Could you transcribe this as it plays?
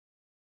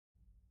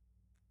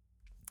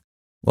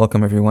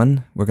Welcome,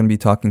 everyone. We're going to be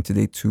talking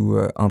today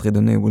to André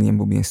Denault and William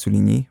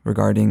Beaubien-Souligny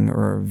regarding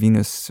our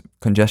Venous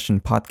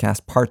Congestion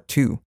podcast part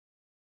 2.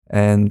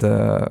 And,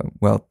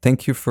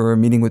 thank you for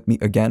meeting with me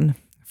again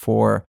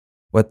for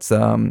what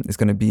is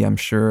going to be, I'm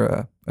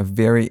sure, a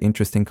very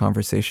interesting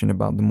conversation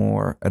about the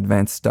more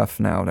advanced stuff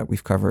now that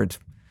we've covered.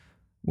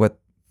 What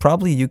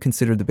probably you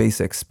consider the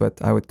basics, but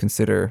I would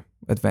consider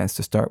advanced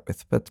to start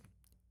with. But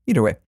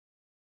either way.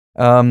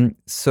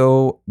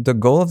 So the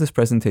goal of this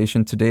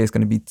presentation today is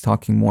going to be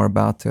talking more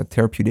about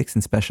therapeutics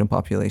in special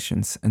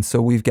populations. And so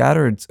we've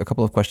gathered a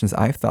couple of questions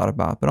I've thought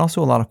about, but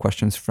also a lot of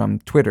questions from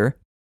Twitter.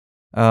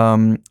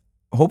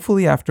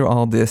 Hopefully after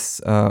all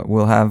this,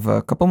 we'll have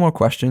a couple more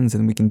questions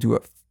and we can do a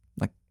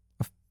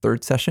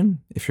third session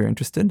if you're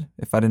interested,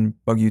 if I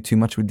didn't bug you too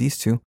much with these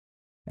two,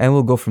 and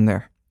we'll go from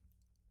there.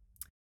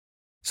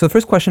 So the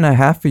first question I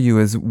have for you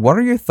is, what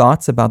are your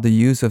thoughts about the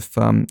use of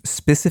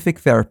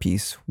specific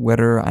therapies,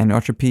 whether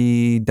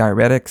inotropy,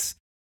 diuretics,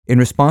 in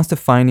response to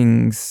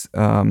findings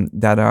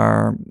that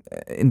are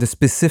in the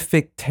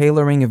specific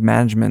tailoring of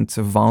management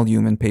of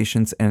volume in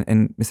patients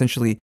and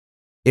essentially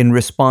in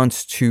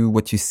response to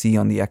what you see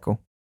on the echo?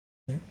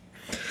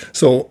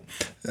 So,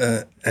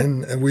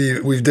 and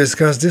we've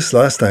discussed this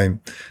last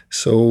time.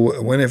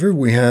 So whenever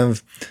we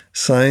have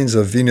signs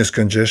of venous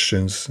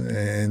congestions,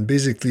 and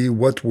basically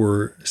what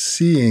we're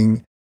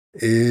seeing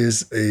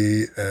is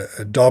a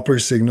Doppler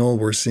signal,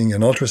 we're seeing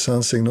an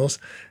ultrasound signals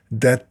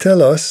that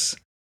tell us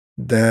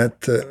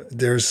that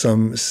there's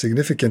some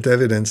significant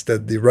evidence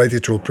that the right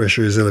atrial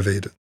pressure is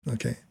elevated,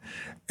 okay?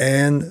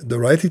 And the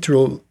right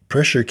atrial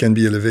pressure can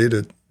be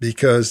elevated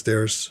because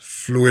there's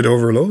fluid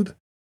overload,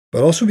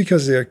 but also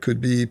because there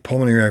could be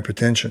pulmonary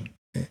hypertension.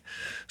 Okay?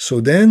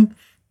 So then,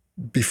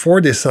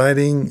 before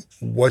deciding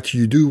what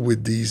you do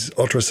with these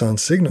ultrasound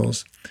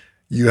signals,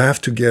 you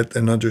have to get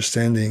an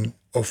understanding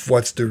of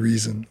what's the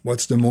reason,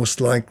 what's the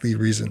most likely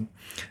reason.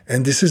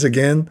 And this is,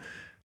 again,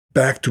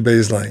 back to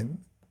baseline,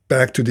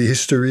 back to the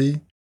history,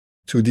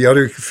 to the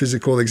other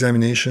physical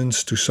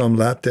examinations, to some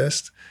lab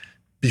tests,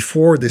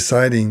 before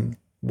deciding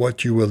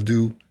what you will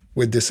do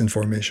with this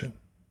information.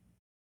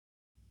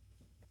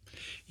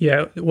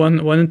 Yeah,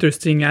 one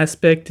interesting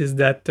aspect is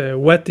that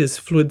what is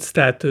fluid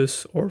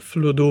status or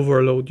fluid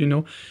overload?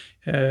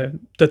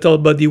 Total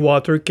body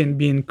water can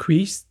be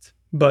increased,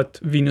 but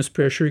venous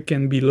pressure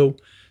can be low.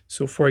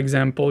 So, for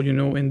example,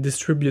 in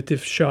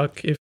distributive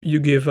shock, if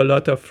you give a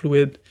lot of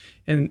fluid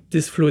and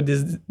this fluid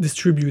is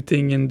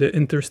distributing in the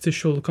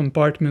interstitial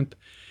compartment,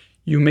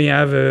 you may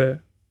have a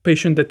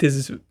patient that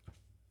is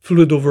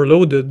fluid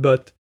overloaded,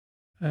 but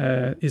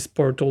his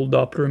portal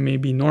Doppler may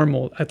be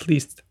normal, at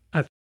least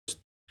at first.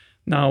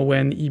 Now,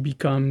 when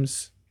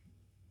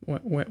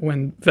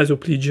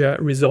vasoplegia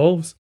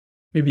resolves,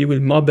 maybe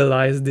we'll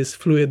mobilize this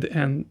fluid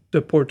and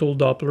the portal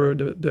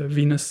Doppler, the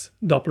venous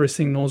Doppler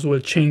signals will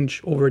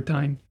change over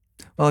time.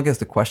 Well, I guess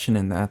the question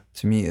in that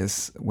to me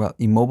is,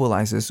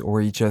 immobilizes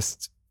or he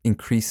just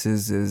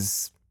increases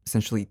his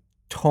essentially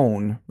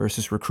tone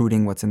versus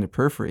recruiting what's in the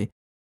periphery.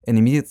 And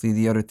immediately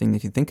the other thing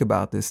that you think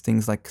about is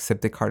things like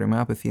septic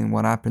cardiomyopathy and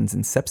what happens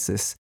in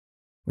sepsis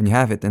when you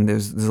have it. And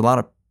there's a lot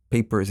of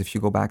papers, if you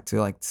go back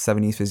to like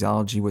 70s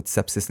physiology with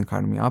sepsis and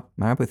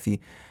cardiomyopathy,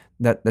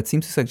 that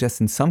seems to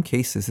suggest in some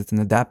cases it's an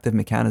adaptive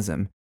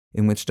mechanism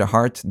in which the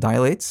heart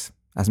dilates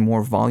as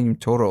more volume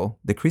total,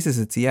 decreases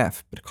its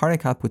EF, but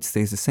cardiac output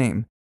stays the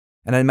same.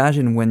 And I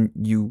imagine when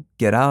you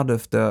get out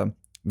of the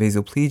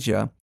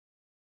vasoplegia,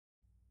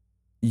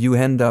 you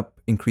end up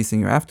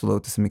increasing your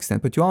afterload to some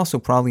extent, but you also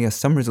probably have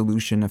some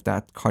resolution of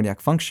that cardiac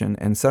function,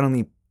 and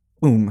suddenly,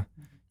 boom,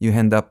 you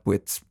end up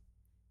with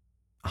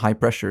high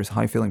pressures,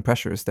 high filling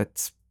pressures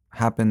that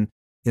happen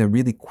in a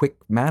really quick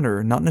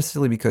manner, not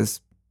necessarily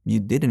because you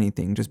did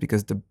anything, just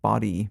because the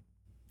body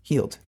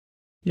healed.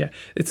 Yeah,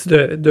 it's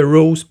the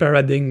Rose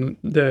paradigm,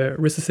 the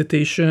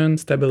resuscitation,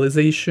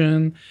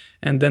 stabilization,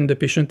 and then the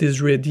patient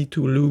is ready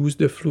to lose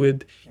the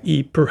fluid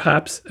he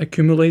perhaps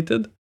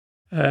accumulated,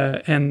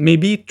 and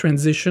maybe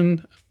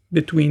transition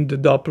between the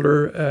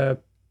Doppler,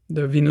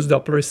 the venous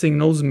Doppler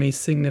signals may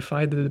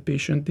signify that the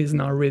patient is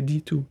now ready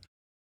to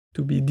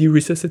be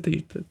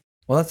de-resuscitated.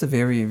 Well, that's a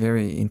very,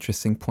 very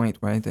interesting point,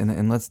 right?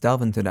 And let's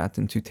delve into that,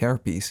 into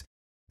therapies.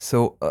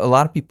 So a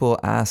lot of people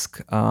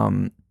ask,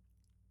 I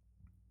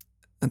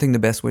think the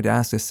best way to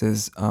ask this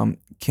is,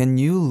 can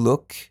you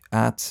look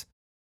at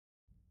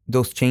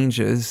those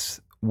changes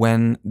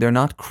when they're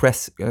not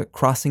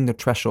crossing the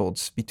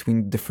thresholds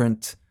between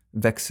different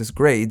VExUS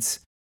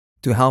grades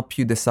to help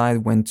you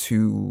decide when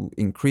to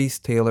increase,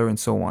 tailor, and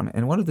so on?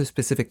 And one of the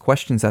specific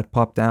questions that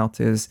popped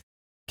out is,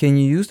 can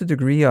you use the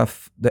degree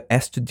of the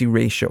S to D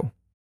ratio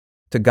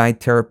to guide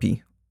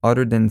therapy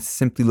other than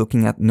simply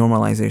looking at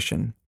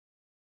normalization?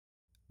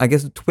 I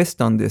guess the twist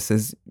on this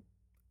is,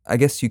 I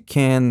guess you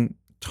can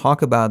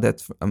talk about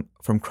that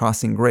from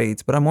crossing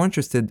grades, but I'm more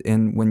interested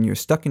in when you're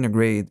stuck in a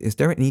grade, is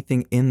there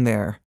anything in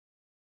there,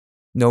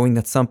 knowing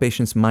that some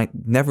patients might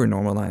never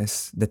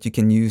normalize, that you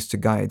can use to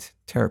guide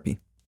therapy?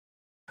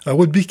 I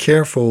would be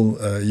careful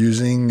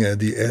using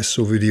the S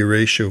over D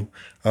ratio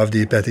of the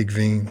hepatic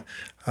vein.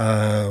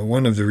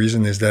 One of the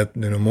reasons is that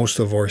most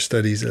of our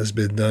studies has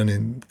been done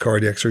in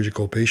cardiac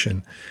surgical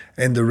patient,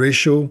 and the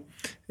ratio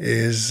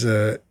is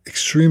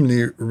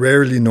extremely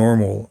rarely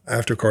normal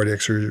after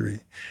cardiac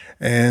surgery.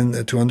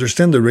 And to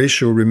understand the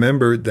ratio,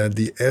 remember that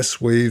the S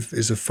wave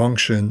is a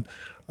function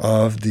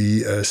of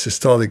the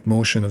systolic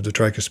motion of the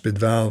tricuspid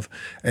valve,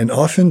 and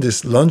often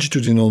this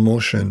longitudinal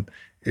motion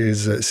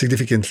is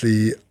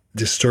significantly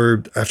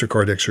disturbed after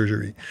cardiac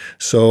surgery.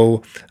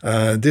 So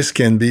this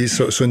can be,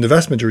 so in the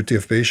vast majority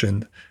of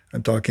patients,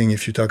 I'm talking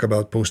if you talk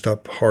about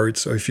post-op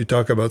hearts, or if you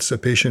talk about a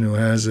patient who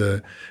has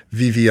a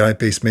VVI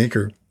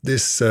pacemaker,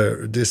 this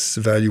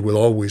value will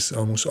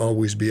almost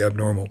always be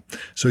abnormal.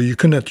 So you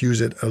cannot use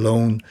it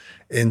alone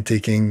in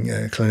taking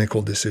a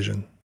clinical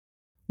decision.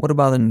 What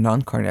about in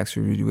non-cardiac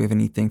surgery? Do we have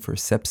anything for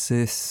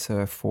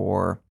sepsis,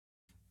 for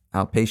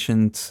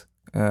outpatient,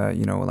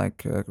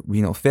 like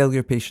renal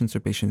failure patients or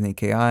patients in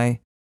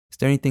AKI? Is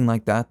there anything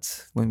like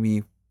that when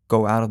we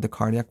go out of the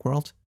cardiac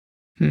world?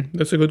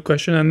 That's a good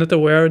question. I'm not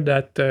aware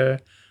that, for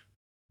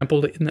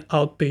example, in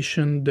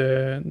outpatient,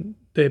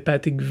 the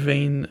hepatic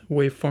vein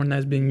waveform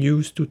has been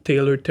used to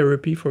tailor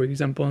therapy, for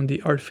example, in the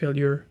heart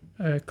failure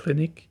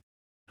clinic.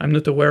 I'm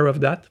not aware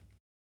of that.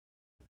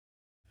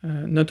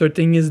 Another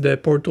thing is the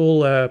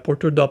portal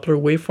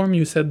Doppler waveform.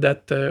 You said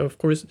that, of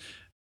course,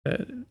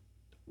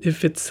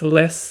 if it's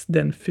less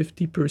than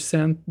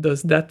 50%,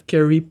 does that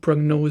carry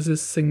prognosis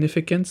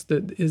significance?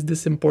 Is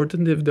this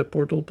important if the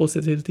portal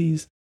pulsatility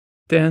is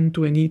 10,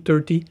 20,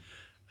 30?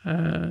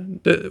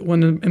 The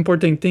one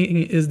important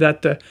thing is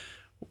that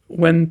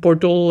when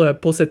portal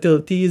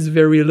pulsatility is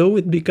very low,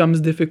 it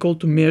becomes difficult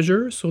to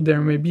measure. So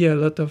there may be a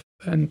lot of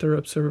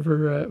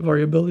inter-observer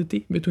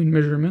variability between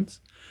measurements.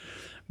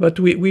 But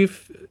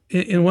we've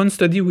in one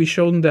study we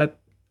shown that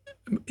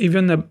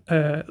even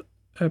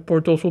a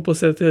portal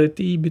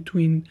pulsatility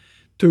between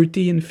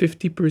 30 and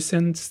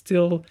 50%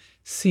 still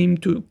seem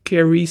to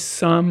carry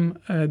some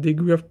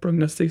degree of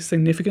prognostic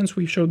significance.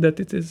 We showed that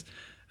it is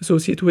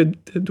associated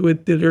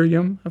with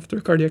delirium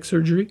after cardiac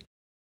surgery.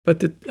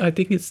 But I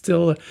think it's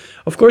still,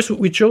 of course,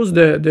 we chose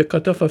the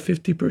cutoff of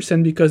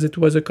 50% because it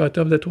was a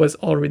cutoff that was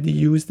already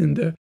used in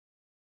the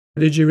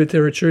cardiology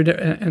literature,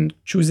 and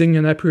choosing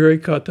an a priori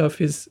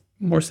cutoff is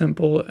more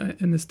simple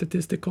in a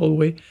statistical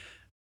way.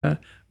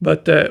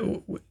 But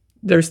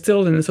there's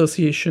still an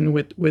association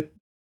with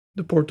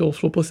the portal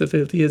flow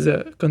pulsatility as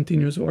a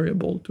continuous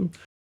variable too.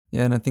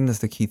 Yeah, and I think that's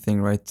the key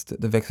thing, right?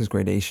 The VExUS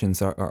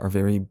gradations are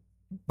very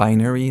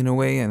binary in a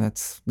way, and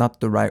that's not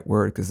the right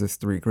word because there's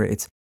 3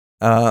 grades.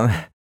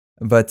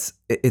 But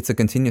it's a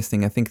continuous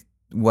thing. I think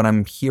what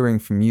I'm hearing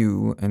from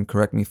you, and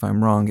correct me if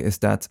I'm wrong, is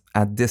that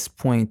at this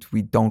point,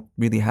 we don't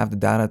really have the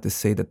data to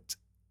say that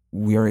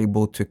we are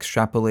able to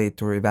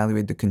extrapolate or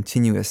evaluate the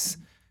continuous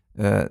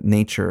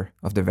nature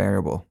of the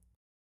variable.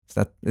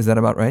 Is that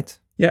about right?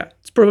 Yeah,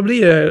 it's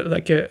probably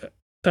like a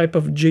type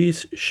of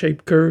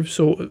J-shaped curve.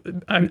 So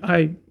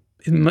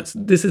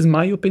this is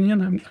my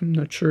opinion. I'm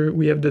not sure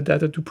we have the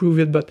data to prove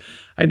it, but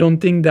I don't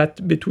think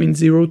that between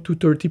 0 to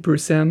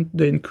 30%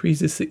 the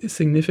increase is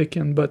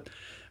significant. But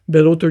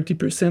below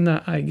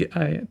 30%,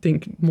 I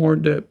think more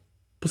the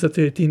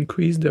pulsatility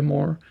increase, the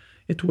more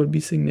it will be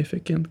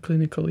significant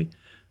clinically.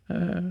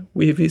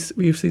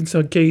 We've seen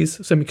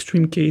some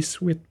extreme case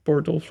with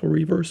portal flow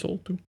reversal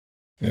too.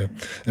 Yeah,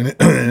 and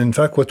in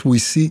fact, what we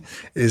see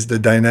is the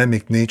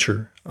dynamic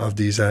nature of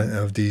these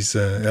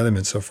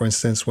elements. So, for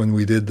instance, when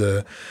we did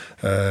the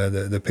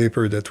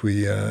paper that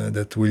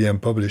William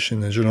published in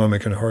the Journal of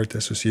American Heart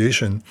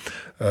Association,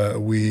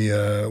 we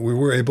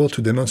were able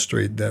to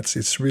demonstrate that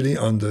it's really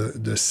on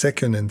the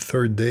second and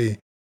third day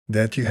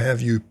that you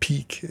have your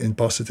peak in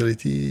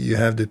pulsatility, you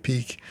have the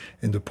peak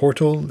in the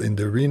portal, in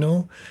the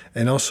renal,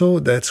 and also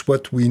that's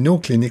what we know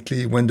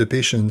clinically when the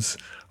patients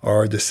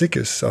are the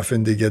sickest.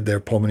 Often they get their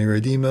pulmonary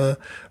edema.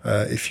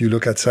 If you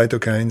look at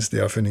cytokines,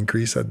 they often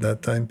increase at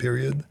that time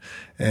period.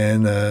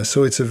 And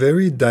so it's a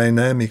very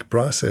dynamic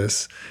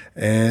process.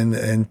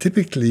 And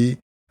typically,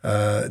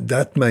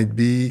 that might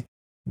be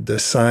the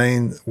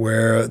sign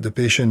where the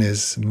patient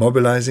is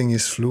mobilizing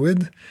his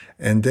fluid.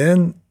 And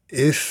then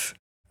if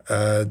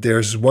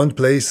there's one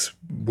place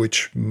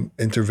which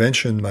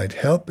intervention might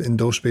help in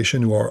those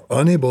patients who are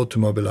unable to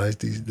mobilize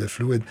the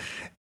fluid,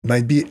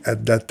 might be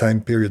at that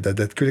time period, at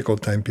that critical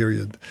time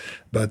period.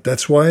 But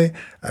that's why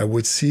I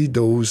would see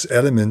those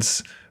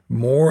elements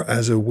more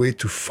as a way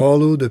to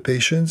follow the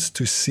patients,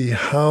 to see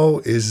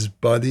how his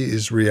body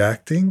is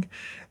reacting,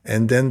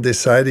 and then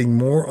deciding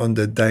more on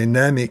the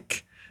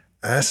dynamic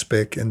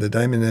aspect and the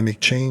dynamic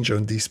change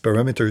on these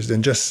parameters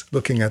than just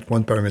looking at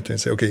one parameter and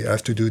say, okay, I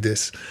have to do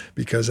this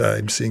because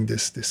I'm seeing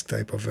this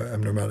type of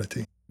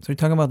abnormality. So you're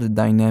talking about the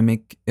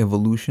dynamic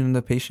evolution of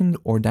the patient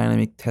or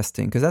dynamic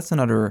testing? Because that's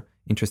another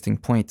interesting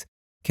point.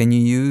 Can you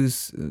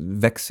use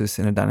VExUS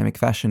in a dynamic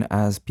fashion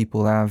as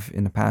people have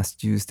in the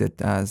past used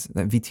it as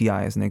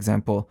VTI as an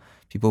example?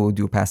 People will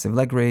do a passive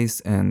leg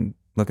raise and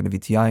look at the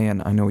VTI,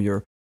 and I know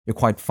you're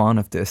quite fond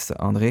of this,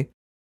 André.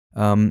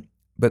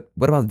 But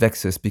what about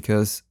VExUS?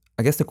 Because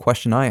I guess the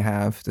question I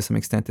have to some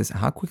extent is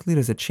how quickly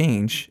does it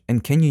change,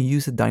 and can you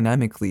use it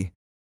dynamically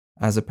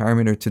as a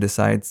parameter to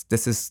decide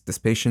this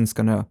patient's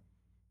gonna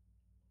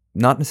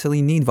not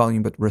necessarily need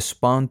volume, but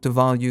respond to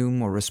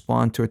volume or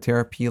respond to a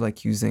therapy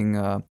like using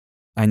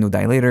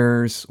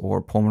inodilators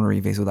or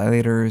pulmonary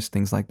vasodilators,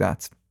 things like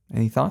that.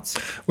 Any thoughts?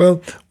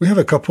 Well, we have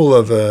a couple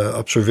of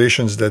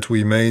observations that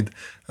we made.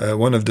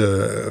 One of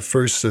the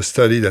first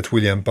study that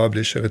William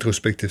published, a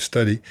retrospective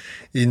study,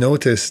 he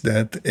noticed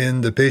that in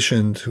the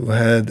patient who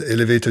had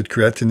elevated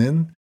creatinine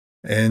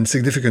and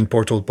significant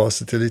portal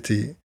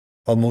pulsatility,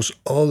 almost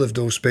all of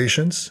those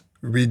patients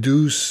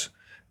reduce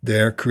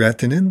their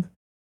creatinine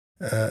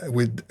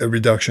with a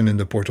reduction in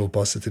the portal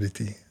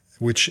pulsatility,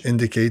 which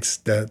indicates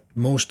that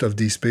most of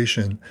these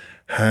patients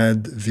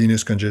had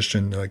venous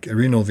congestion, like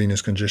renal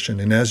venous congestion.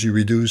 And as you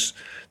reduce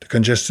the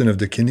congestion of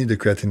the kidney, the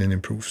creatinine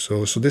improves.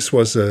 So this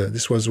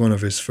was one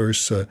of his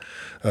first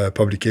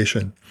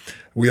publication.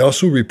 We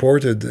also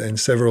reported in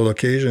several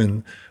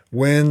occasions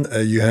when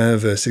you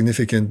have a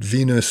significant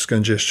venous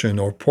congestion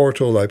or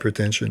portal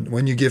hypertension,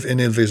 when you give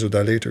inhaled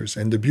vasodilators.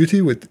 And the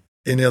beauty with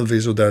inhaled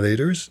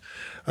vasodilators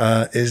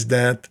is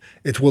that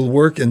it will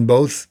work in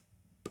both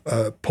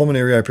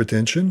pulmonary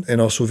hypertension and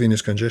also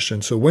venous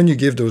congestion. So when you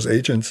give those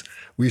agents,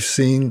 we've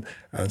seen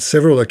on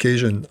several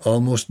occasions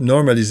almost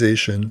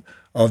normalization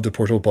of the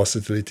portal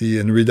pulsatility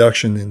and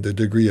reduction in the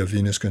degree of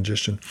venous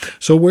congestion.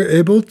 So we're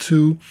able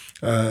to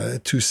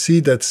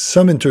see that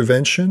some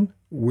intervention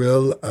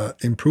will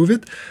improve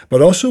it.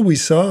 But also we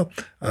saw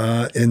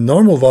in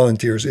normal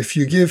volunteers, if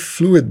you give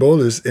fluid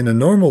bolus in a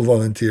normal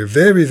volunteer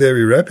very,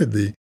 very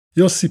rapidly,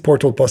 you'll see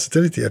portal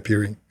pulsatility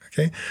appearing.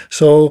 Okay,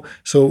 so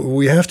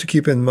we have to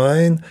keep in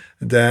mind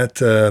that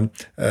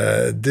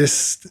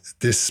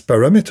this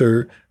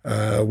parameter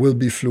will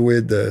be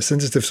fluid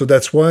sensitive. So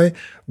that's why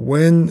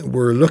when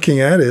we're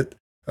looking at it,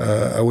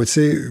 I would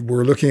say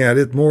we're looking at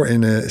it more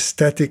in a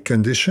static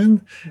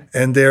condition,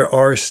 and there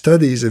are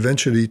studies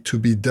eventually to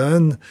be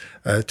done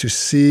to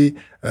see,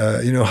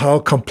 how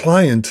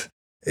compliant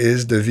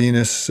is the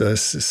venous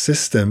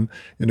system,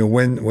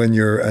 when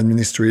you're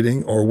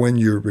administrating or when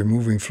you're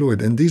removing fluid.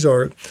 And these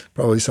are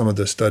probably some of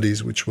the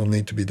studies which will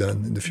need to be done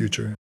in the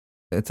future.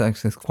 It's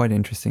actually quite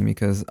interesting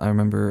because I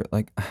remember,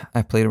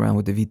 I played around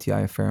with the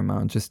VTI a fair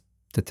amount just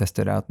to test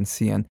it out and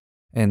see.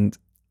 And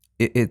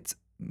it's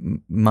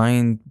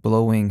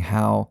mind-blowing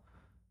how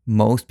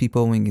most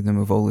people, when you give them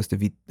a bolus,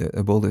 the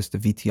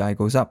VTI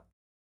goes up.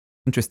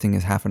 Interesting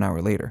is half an hour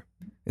later.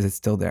 Is it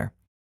still there?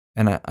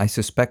 And I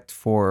suspect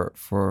for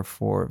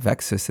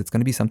VExUS, it's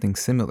going to be something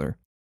similar.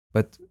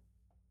 But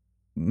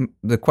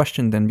the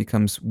question then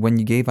becomes, when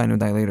you gave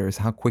inodilators,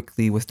 how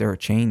quickly was there a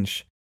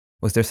change?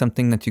 Was there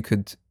something that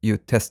you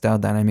test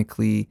out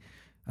dynamically?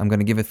 I'm going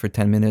to give it for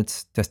 10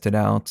 minutes, test it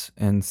out,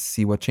 and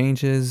see what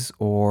changes?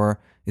 Or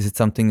is it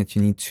something that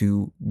you need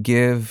to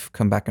give,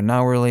 come back an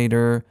hour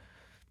later?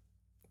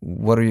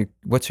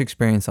 What's your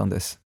experience on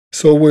this?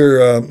 So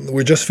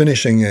we're just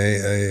finishing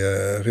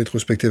a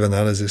retrospective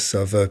analysis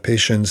of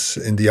patients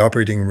in the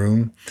operating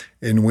room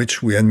in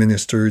which we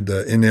administered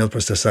inhaled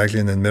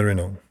prostacyclin and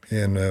Meronome.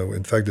 And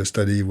in fact, the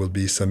study will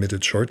be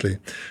submitted shortly.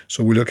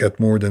 So we look at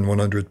more than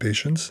 100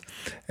 patients.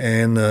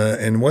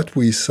 And what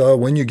we saw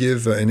when you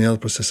give inhaled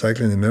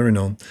prostacyclin and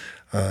Meronome,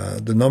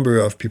 the number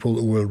of people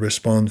who will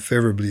respond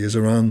favorably is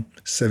around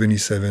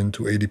 77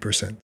 to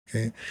 80%.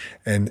 Okay,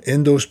 and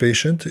in those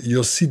patients,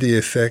 you'll see the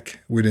effect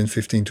within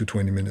 15 to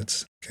 20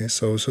 minutes. Okay,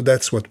 so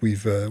that's what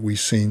we've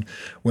seen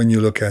when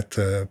you look at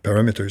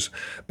parameters.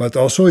 But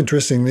also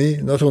interestingly,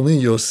 not only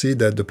you'll see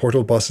that the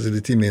portal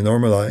pulsatility may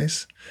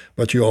normalize,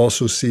 but you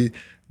also see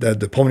that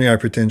the pulmonary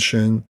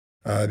hypertension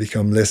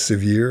become less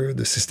severe.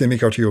 The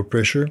systemic arterial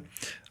pressure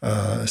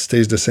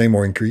stays the same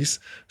or increase.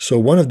 So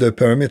one of the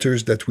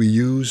parameters that we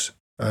use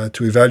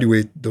to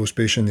evaluate those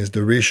patients is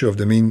the ratio of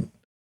the mean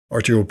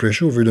arterial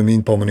pressure over the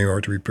mean pulmonary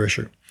artery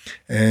pressure.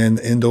 And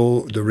in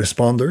the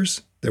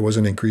responders, there was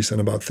an increase in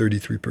about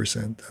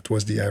 33%. That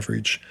was the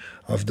average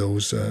of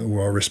those who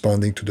are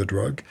responding to the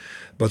drug.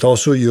 But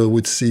also you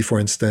would see, for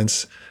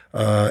instance,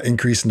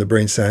 increase in the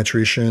brain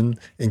saturation,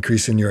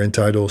 increase in your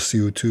end-tidal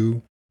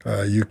CO2.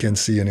 You can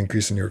see an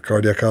increase in your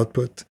cardiac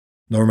output,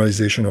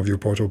 normalization of your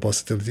portal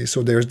pulsatility.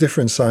 So there's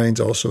different signs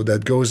also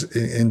that goes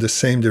in the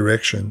same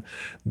direction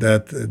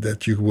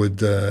that you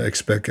would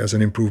expect as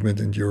an improvement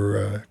in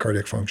your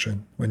cardiac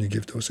function when you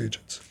give those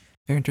agents.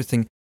 Very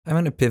interesting. I'm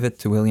going to pivot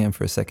to William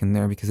for a second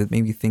there because it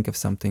made me think of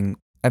something.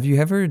 Have you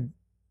ever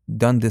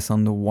done this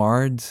on the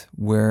ward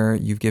where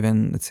you've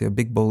given, let's say, a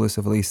big bolus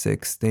of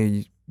Lasix,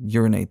 they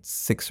urinate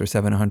 600 or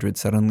 700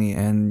 suddenly,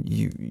 and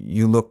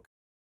you look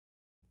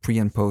pre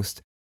and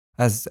post?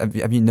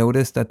 Have you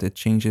noticed that it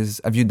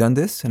changes? Have you done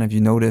this? And have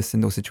you noticed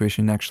in those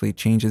situations actually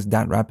changes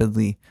that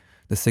rapidly,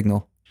 the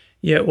signal?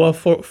 Yeah, well,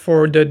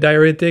 for the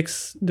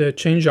diuretics, the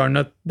change are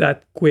not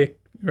that quick,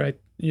 right?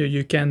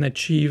 You can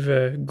achieve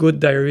a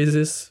good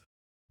diuresis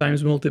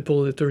times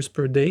multiple liters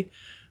per day,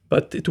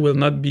 but it will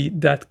not be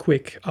that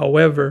quick.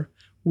 However,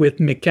 With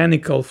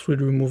mechanical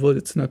fluid removal,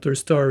 it's another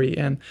story.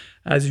 And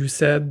as you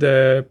said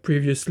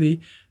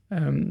previously,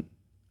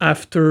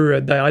 after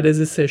a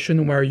dialysis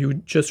session where you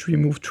just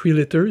remove 3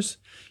 liters,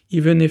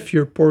 even if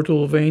your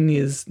portal vein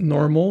is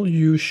normal,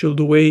 you should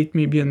wait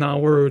maybe an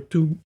hour or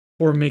two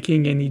for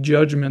making any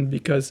judgment,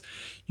 because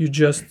you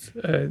just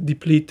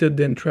depleted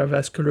the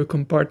intravascular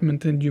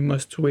compartment, and you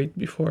must wait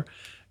before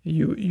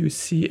you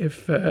see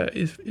if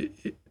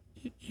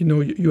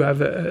you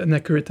have an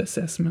accurate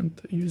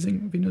assessment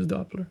using venous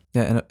Doppler.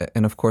 Yeah,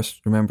 and of course,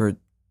 remember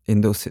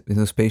in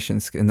those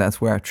patients, and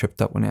that's where I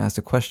tripped up when I asked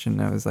the question.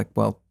 I was like,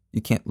 well,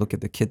 you can't look at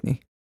the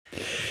kidney.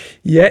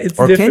 Yeah, it's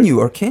or can you?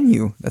 Or can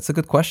you? That's a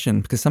good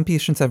question, because some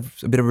patients have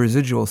a bit of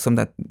residual.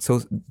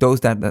 Those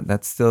that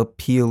still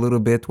pee a little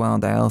bit while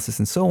on dialysis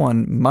and so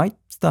on might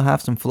still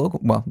have some flow.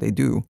 Well, they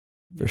do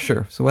for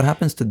sure. So what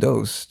happens to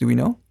those? Do we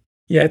know?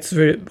 Yeah, it's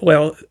very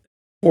well.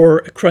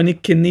 For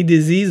chronic kidney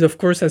disease, of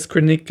course, as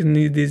chronic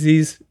kidney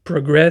disease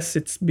progresses,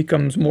 it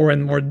becomes more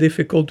and more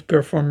difficult to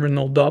perform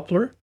renal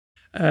Doppler.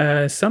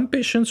 Some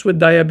patients with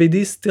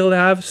diabetes still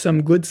have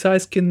some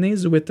good-sized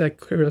kidneys with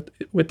adequate.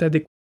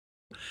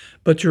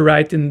 But you're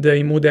right, in the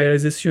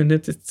hemodialysis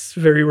unit, it's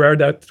very rare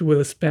that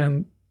we'll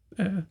spend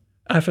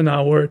half an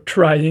hour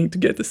trying to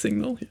get a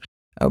signal.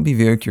 I would be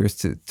very curious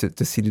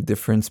to see the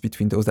difference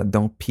between those that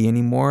don't pee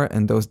anymore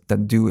and those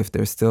that do, if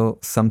there's still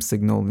some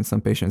signal in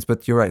some patients.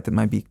 But you're right, it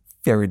might be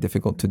very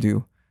difficult to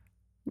do.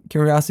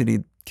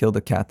 Curiosity killed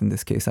the cat in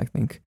this case, I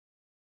think.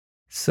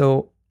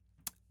 So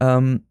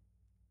I'm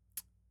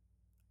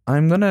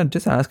going to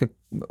just ask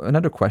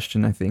another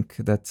question, I think,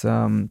 that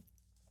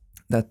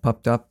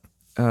popped up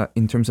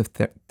in terms of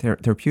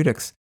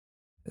therapeutics.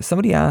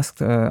 Somebody asked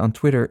on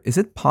Twitter, is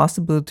it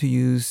possible to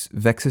use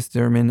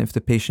VExUS if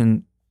the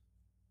patient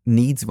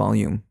needs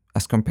volume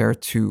as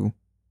compared to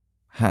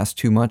has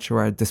too much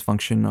or a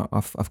dysfunction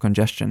of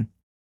congestion?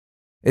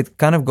 It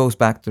kind of goes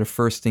back to the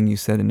first thing you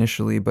said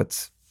initially,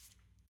 but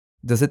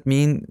does it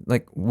mean,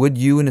 like, would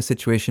you, in a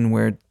situation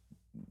where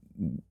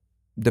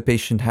the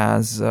patient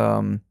has,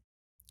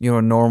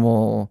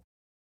 normal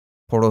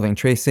portal vein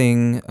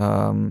tracing,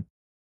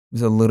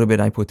 is a little bit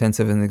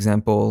hypotensive, an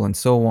example, and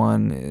so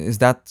on, is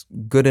that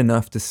good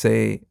enough to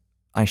say,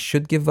 I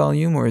should give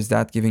volume, or is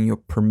that giving you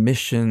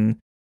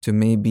permission to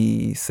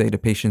maybe say the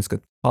patients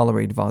could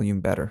tolerate volume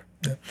better?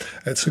 Yeah,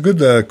 it's a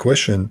good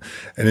question.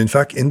 And in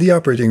fact, in the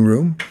operating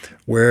room,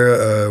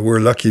 where we're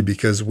lucky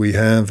because we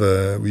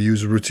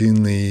use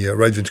routinely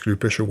right ventricular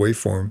pressure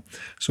waveform.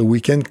 So we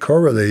can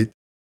correlate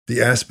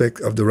the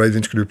aspect of the right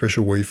ventricular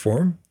pressure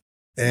waveform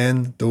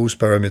and those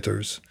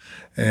parameters.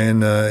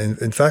 And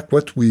in fact,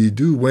 what we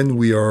do when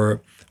we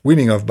are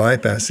weaning off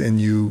bypass and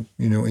you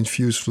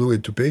infuse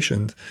fluid to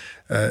patient,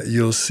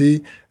 you'll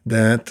see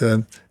that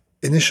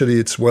initially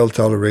it's well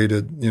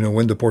tolerated.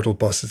 When the portal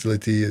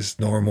pulsatility is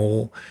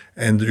normal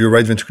and your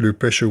right ventricular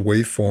pressure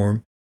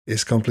waveform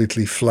is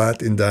completely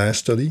flat in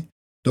diastole,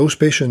 those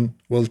patients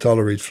will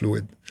tolerate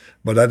fluid.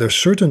 But at a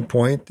certain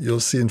point, you'll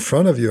see in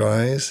front of your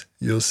eyes,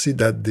 you'll see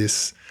that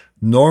this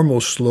normal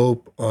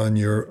slope on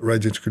your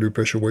right ventricular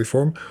pressure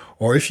waveform,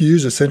 or if you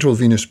use a central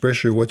venous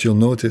pressure, what you'll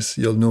notice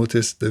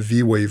the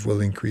V wave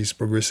will increase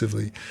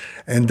progressively.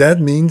 And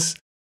that means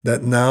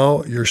that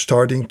now you're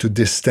starting to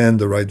distend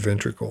the right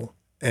ventricle.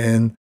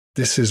 And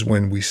this is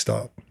when we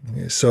stop.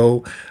 Okay?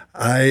 So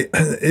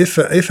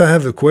if I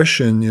have a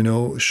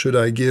question, should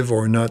I give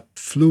or not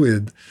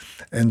fluid,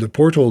 and the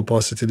portal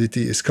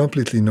pulsatility is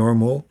completely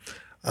normal,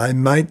 I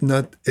might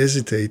not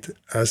hesitate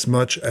as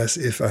much as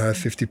if I have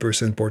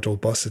 50% portal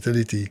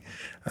pulsatility.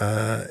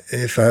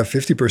 If I have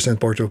 50%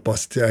 portal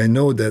pulsatility, I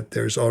know that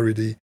there's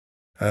already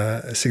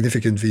a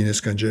significant venous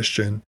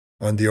congestion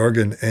on the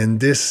organ, and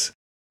this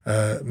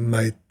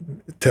might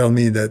tell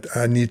me that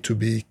I need to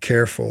be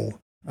careful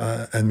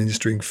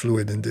administering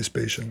fluid in this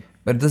patient.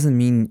 But it doesn't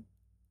mean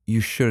you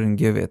shouldn't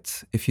give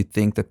it if you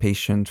think the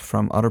patient,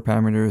 from other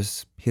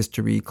parameters,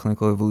 history,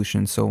 clinical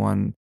evolution, so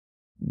on,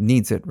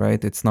 needs it,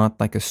 right? It's not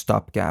like a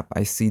stopgap.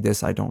 I see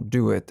this, I don't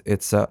do it.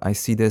 It's I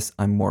see this,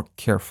 I'm more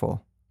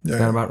careful. Is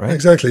that about right?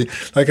 Exactly.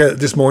 Like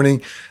this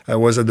morning, I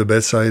was at the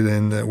bedside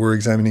and we're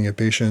examining a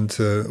patient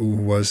who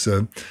was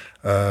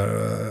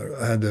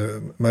had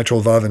a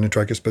mitral valve and a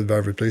tricuspid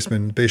valve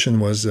replacement. The patient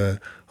was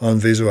on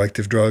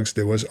vasoactive drugs.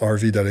 There was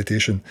RV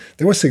dilatation.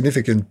 There was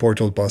significant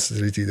portal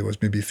pulsatility. There was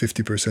maybe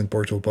 50%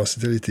 portal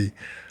pulsatility.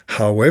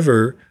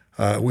 However,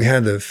 we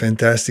had a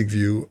fantastic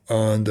view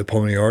on the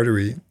pulmonary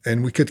artery,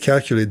 and we could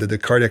calculate that the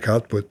cardiac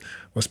output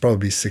was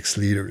probably 6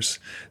 liters.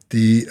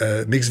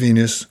 The mixed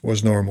venous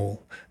was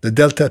normal. The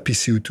delta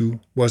PCO2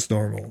 was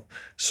normal.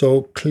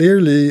 So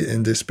clearly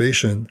in this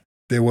patient,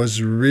 there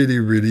was really,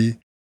 really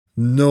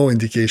no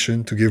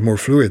indication to give more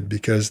fluid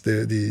because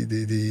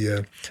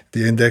the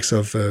index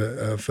of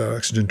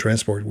oxygen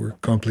transport were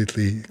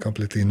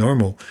completely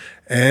normal.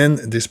 And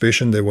this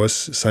patient, there was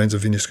signs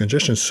of venous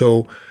congestion.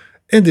 So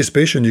in this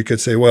patient, you could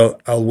say, well,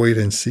 I'll wait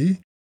and see.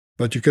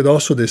 But you could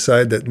also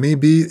decide that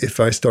maybe if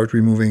I start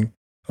removing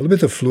a little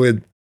bit of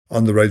fluid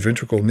on the right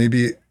ventricle,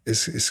 maybe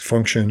his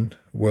function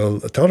will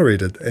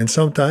tolerate it. And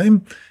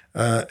sometimes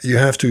you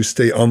have to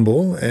stay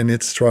humble, and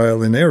it's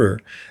trial and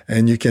error.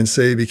 And you can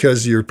say,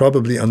 because you're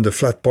probably on the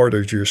flat part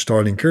of your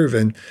starting curve,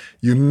 and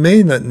you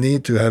may not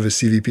need to have a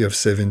CVP of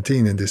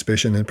 17 in this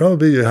patient, and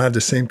probably you'll have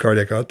the same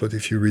cardiac output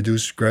if you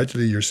reduce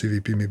gradually your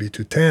CVP maybe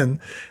to 10,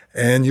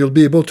 and you'll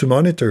be able to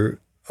monitor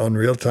on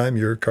real time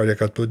your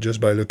cardiac output just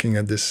by looking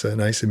at this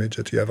nice image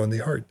that you have on the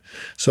heart.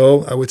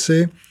 So I would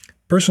say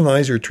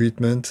personalize your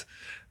treatment,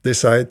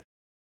 decide,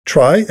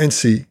 try and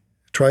see.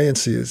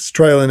 It's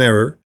trial and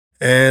error.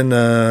 And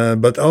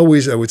but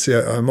always, I would say,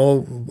 I'm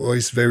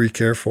always very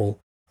careful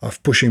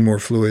of pushing more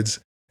fluids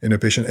in a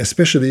patient,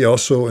 especially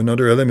also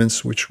another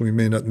elements which we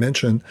may not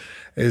mention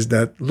is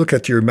that look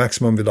at your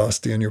maximum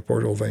velocity in your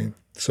portal vein.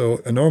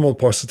 So a normal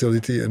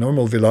pulsatility, a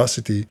normal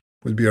velocity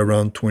would be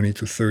around 20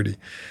 to 30.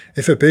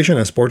 If a patient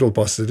has portal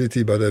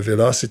pulsatility but a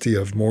velocity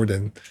of more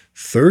than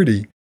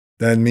 30,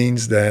 that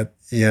means that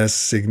he has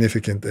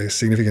significant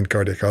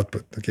cardiac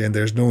output. Okay, and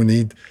there's no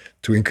need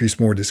to increase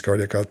more this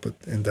cardiac output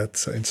in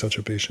such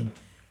a patient.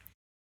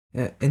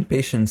 In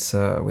patients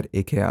with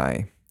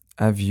AKI,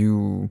 have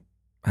you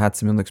had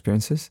similar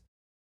experiences?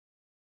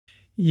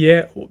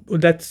 Yeah,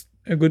 that's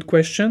a good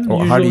question.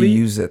 Or how do you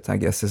use it, I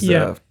guess, is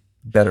a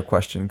better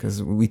question,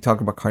 because we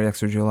talk about cardiac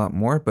surgery a lot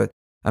more, but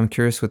I'm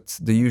curious what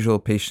the usual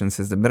patients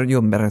is, the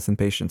medical medicine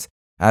patients.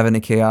 I have an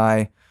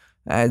AKI,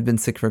 I've been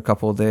sick for a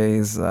couple of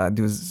days,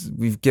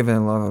 we've given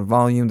a lot of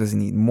volume, does he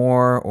need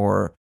more,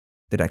 or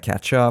did I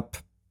catch up?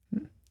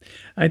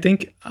 I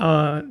think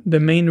the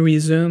main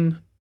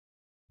reason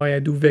why I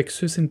do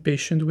VExUS in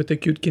patients with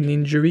acute kidney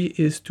injury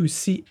is to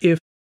see if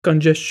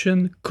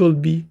congestion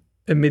could be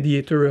a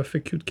mediator of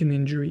acute kidney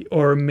injury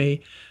or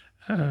may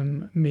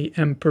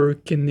hamper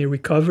kidney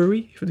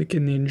recovery if the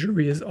kidney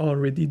injury is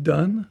already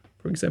done,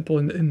 for example,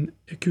 in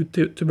acute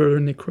tubular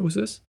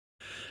necrosis.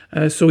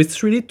 So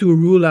it's really to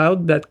rule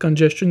out that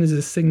congestion is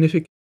a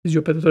significant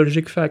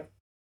physiopathologic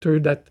factor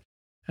that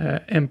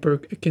hamper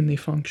kidney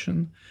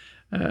function.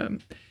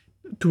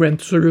 To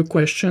answer your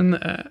question,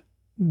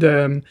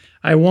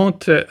 I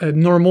want a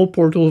normal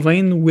portal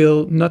vein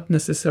will not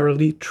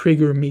necessarily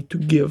trigger me to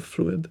give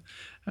fluid.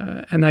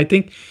 And I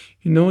think,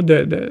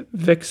 the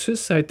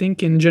VExUS, I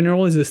think in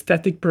general is a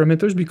static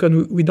parameters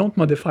because we don't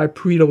modify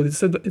preload.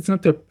 It's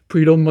not a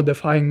preload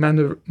modifying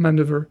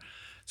maneuver.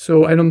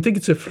 So I don't think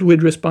it's a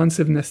fluid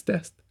responsiveness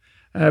test.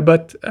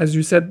 But as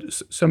you said,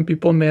 some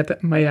people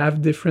may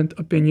have different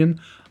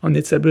opinion on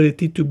its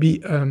ability to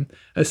be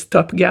a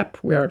stopgap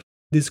where it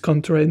is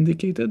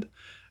contraindicated.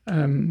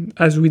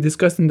 As we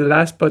discussed in the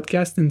last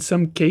podcast, in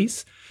some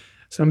case,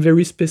 some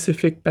very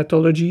specific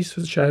pathologies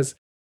such as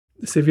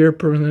severe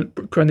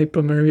chronic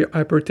pulmonary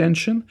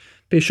hypertension,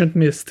 patient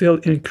may still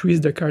increase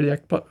their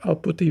cardiac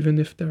output even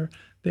if they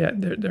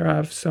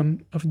have some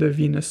of the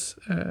venous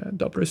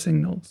Doppler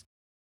signals.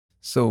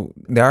 So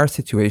there are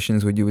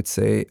situations where you would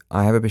say,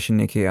 I have a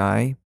patient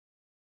AKI,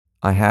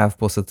 I have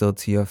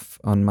pulsatility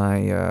on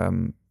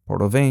my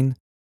portal vein,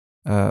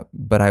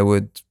 but I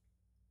would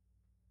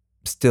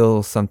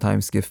still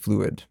sometimes give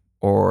fluid,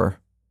 or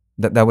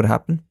that would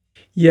happen?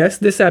 Yes,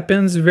 this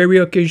happens very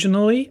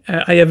occasionally.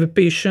 I have a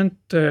patient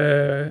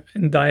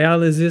in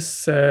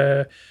dialysis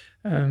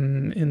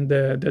in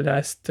the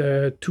last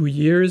 2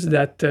 years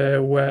that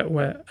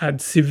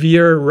had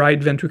severe right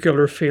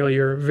ventricular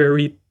failure,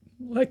 very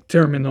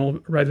terminal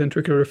right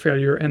ventricular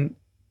failure, and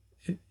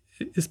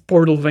his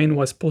portal vein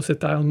was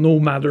pulsatile no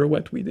matter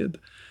what we did.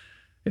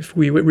 If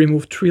we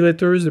removed 3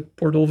 liters, the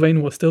portal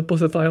vein was still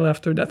pulsatile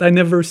after that. I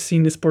never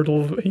seen this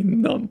portal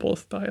vein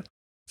non-pulsatile.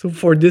 So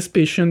for this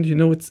patient,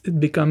 it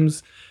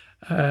becomes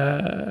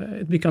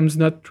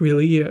not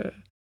really.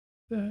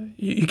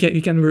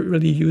 You can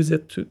really use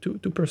it to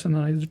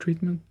personalize the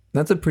treatment.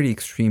 That's a pretty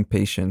extreme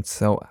patient.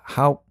 So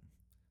I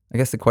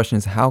guess the question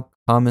is, how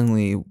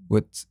commonly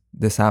would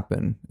this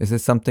happen? Is it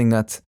something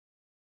that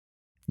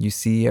you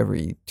see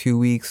every 2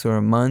 weeks or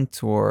a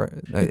month,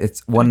 or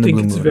it's one in the blue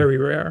moon? I think it's very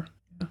rare.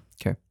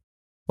 Okay.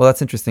 Well,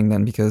 that's interesting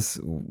then, because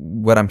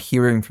what I'm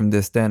hearing from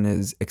this then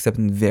is, except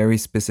in very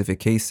specific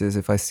cases,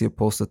 if I see a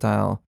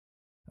pulsatile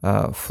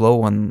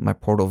flow on my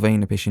portal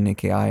vein, a patient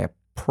AKI, I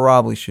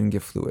probably shouldn't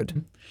give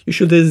fluid. You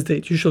should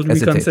hesitate. You should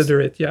reconsider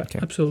it. Yeah, okay.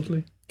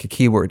 Absolutely.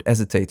 Keyword,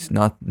 hesitate,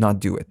 not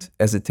do it.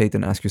 Hesitate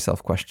and ask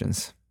yourself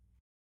questions.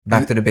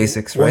 Back to the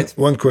basics, right?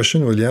 One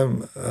question,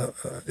 William.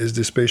 Is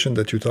this patient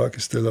that you talk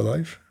is still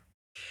alive?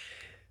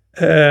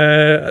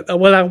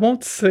 Well, I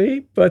won't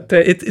say, but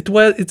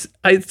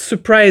it's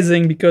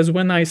surprising because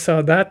when I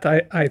saw that,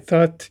 I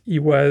thought he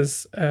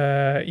was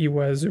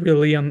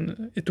really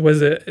it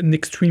was an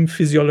extreme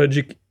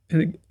physiologic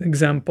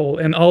example,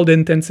 and all the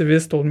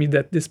intensivists told me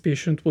that this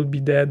patient will be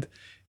dead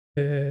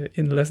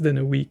in less than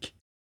a week.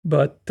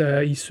 But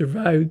he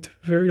survived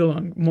very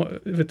long.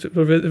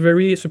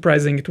 Very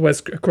surprising. It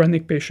was a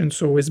chronic patient,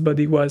 so his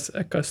body was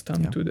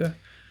accustomed to the.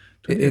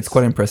 It's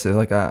quite impressive.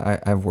 Like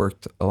I've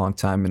worked a long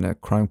time in a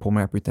chronic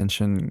pulmonary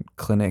hypertension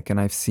clinic, and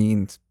I've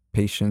seen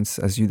patients,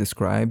 as you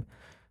describe,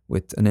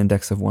 with an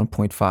index of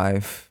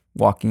 1.5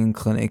 walking in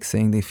clinic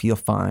saying they feel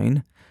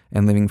fine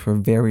and living for a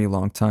very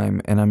long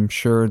time. And I'm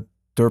sure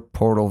their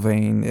portal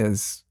vein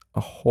is a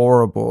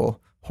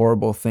horrible,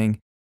 horrible thing.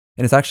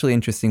 And it's actually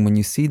interesting when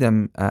you see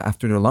them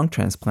after their lung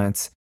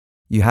transplants,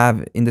 you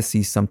have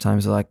indices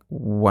sometimes like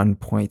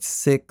 1.6,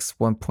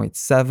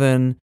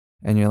 1.7,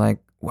 and you're like,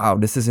 wow,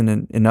 this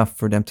isn't enough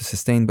for them to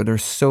sustain, but they're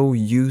so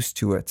used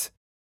to it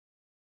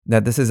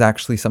that this is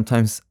actually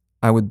sometimes,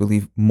 I would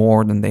believe,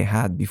 more than they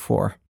had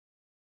before.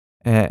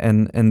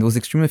 And those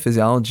extreme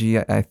physiology,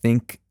 I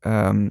think,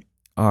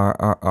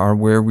 are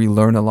where we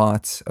learn a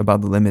lot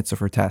about the limits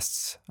of our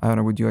tests. I don't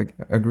know, would you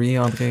agree,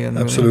 André? And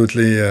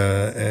Absolutely,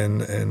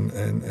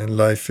 and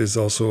life is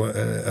also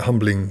a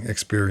humbling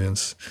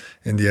experience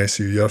in the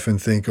ICU. You often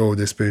think, oh,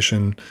 this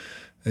patient,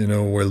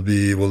 will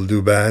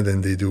do bad,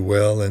 and they do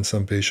well, and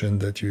some patient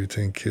that you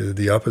think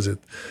the opposite.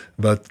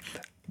 But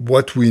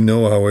what we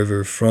know,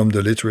 however, from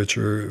the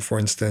literature, for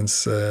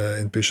instance,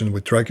 in patients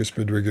with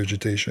tricuspid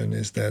regurgitation,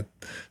 is that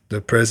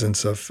the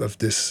presence of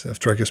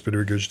tricuspid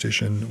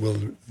regurgitation will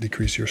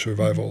decrease your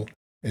survival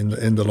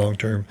in the long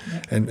term,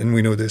 and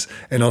we know this.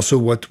 And also,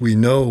 what we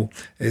know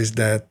is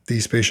that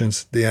these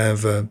patients, they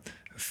have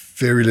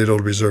very little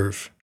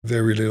reserve.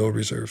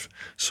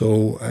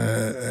 So,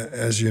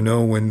 as you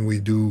know, when we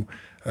do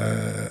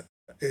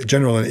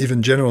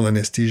general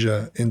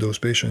anesthesia in those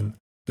patients,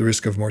 the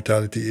risk of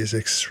mortality is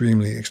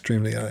extremely,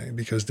 extremely high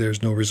because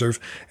there's no reserve.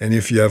 And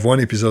if you have one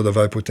episode of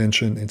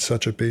hypotension in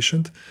such a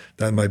patient,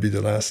 that might be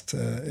the last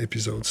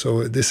episode.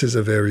 So this is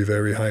a very,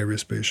 very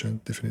high-risk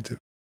patient, definitively.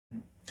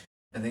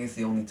 I think it's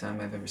the only time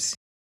I've ever seen.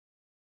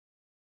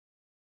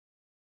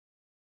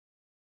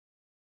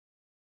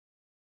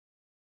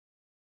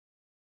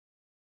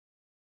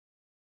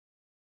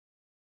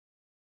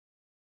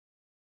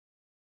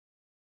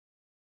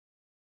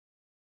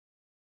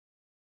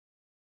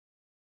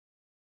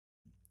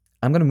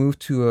 I'm going to move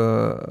to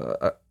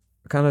a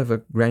kind of a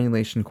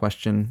granulation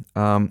question.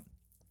 When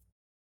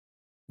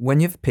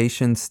you have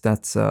patients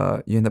that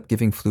you end up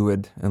giving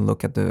fluid and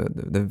look at the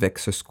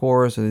VExUS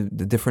scores, or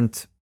the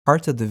different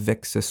parts of the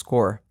VExUS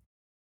score,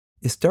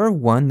 is there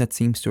one that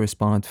seems to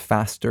respond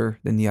faster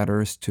than the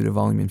others to the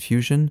volume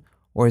infusion,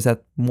 or is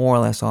that more or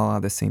less all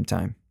at the same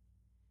time?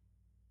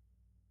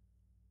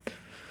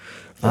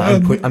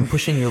 I'm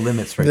pushing your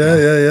limits right now.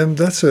 Yeah.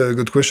 That's a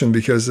good question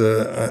because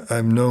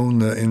I'm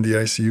known in the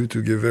ICU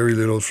to give very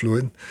little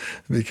fluid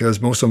because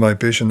most of my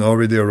patients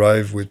already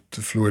arrive with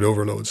fluid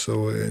overload.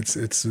 So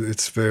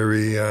it's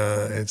very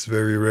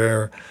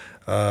rare,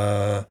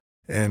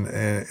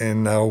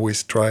 and I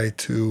always try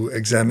to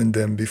examine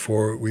them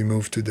before we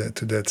move to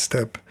that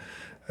step.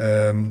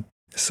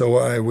 So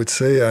I would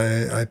say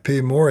I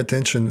pay more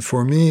attention.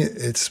 For me,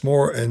 it's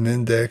more an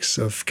index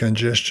of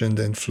congestion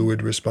than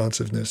fluid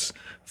responsiveness.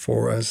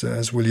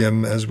 As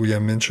William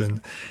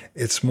mentioned,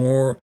 it's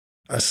more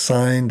a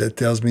sign that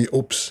tells me,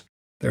 oops,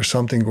 there's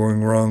something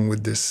going wrong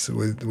with this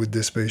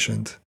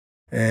patient.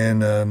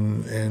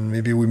 And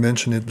maybe we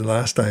mentioned it the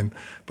last time,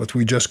 but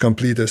we just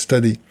completed a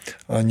study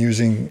on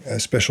using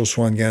a special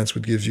Swan GANs,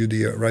 which gives you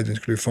the right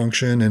ventricular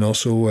function and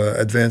also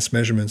advanced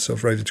measurements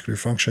of right ventricular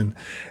function.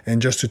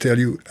 And just to tell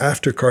you,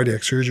 after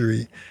cardiac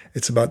surgery,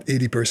 it's about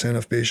 80%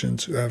 of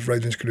patients who have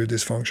right ventricular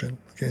dysfunction.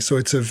 Okay, so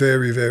it's a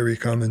very, very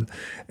common.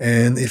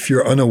 And if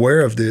you're unaware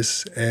of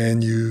this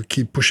and you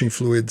keep pushing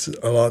fluids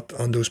a lot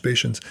on those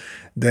patients,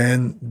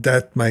 then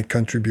that might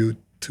contribute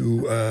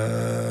to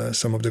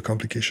some of the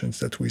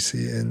complications that we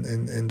see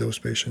in those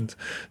patients.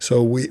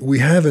 So we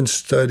haven't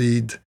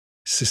studied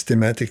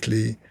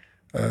systematically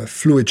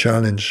fluid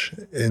challenge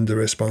in the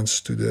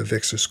response to the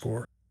VExUS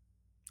score.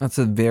 That's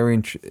a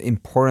very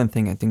important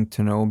thing, I think,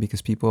 to know,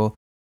 because people,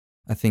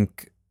 I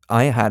think,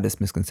 I had this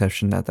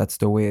misconception that that's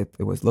the way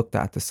it was looked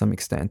at to some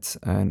extent,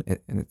 and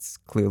it's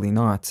clearly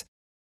not.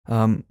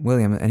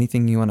 William,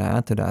 anything you want to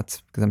add to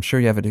that? Because I'm sure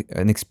you have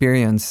an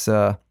experience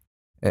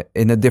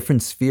in a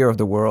different sphere of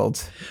the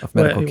world of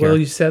medical care. Well,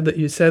 you said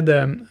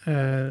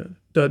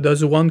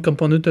does one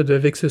component of the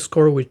VExUS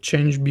score which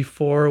changed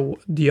before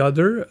the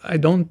other? I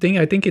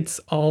think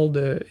it's all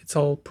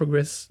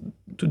progress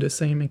to the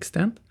same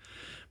extent.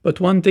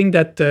 But one thing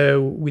that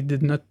we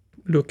did not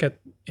look at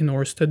in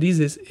our studies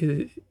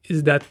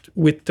is that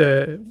with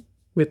the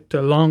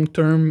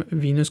long-term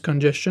venous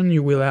congestion,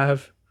 you will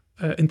have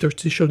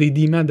interstitial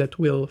edema that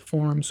will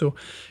form. So,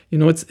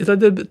 it's a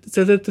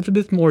little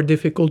bit more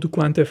difficult to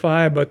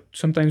quantify, but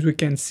sometimes we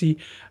can see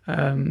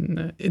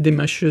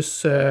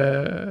edemaceous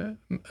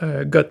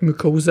gut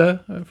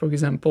mucosa, for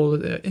example,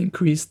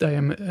 increased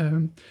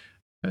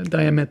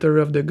diameter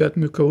of the gut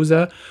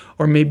mucosa,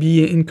 or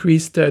maybe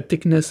increased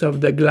thickness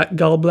of the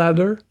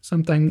gallbladder.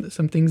 Sometimes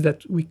some things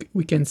that we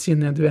can see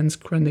in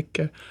advanced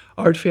chronic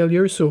heart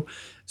failure. So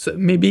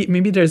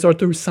maybe there's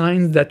other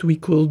signs that we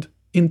could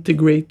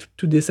integrate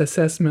to this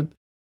assessment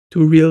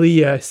to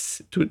really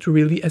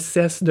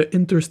assess the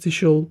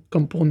interstitial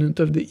component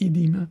of the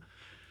edema.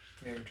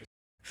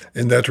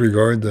 In that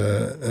regard,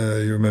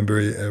 you remember,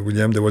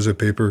 William, there was a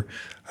paper,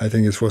 I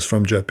think it was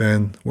from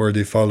Japan, where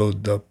they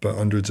followed up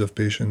hundreds of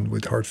patients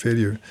with heart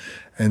failure,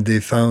 and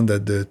they found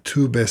that the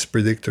two best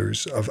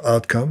predictors of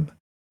outcome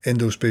in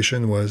those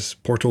patients was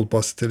portal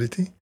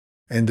pulsatility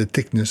and the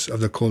thickness of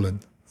the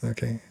colon.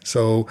 Okay,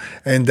 so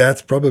and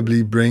that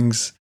probably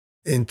brings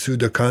into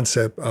the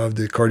concept of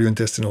the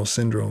cardiointestinal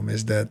syndrome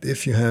is that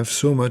if you have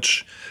so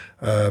much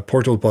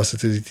portal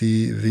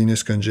positivity,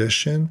 venous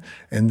congestion,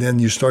 and then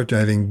you start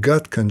having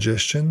gut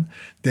congestion,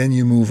 then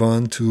you move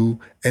on to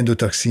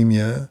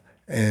endotoxemia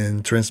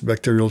and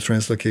bacterial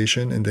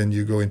translocation, and then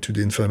you go into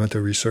the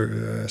inflammatory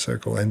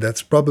circle. And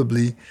that's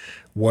probably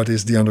what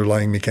is the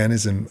underlying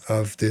mechanism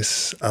of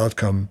this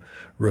outcome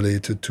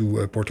related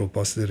to portal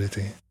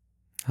positivity.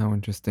 How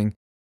interesting.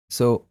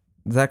 So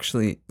that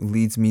actually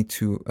leads me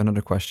to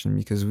another question,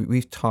 because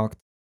we've talked,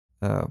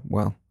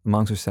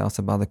 amongst ourselves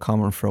about the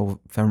common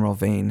femoral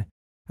vein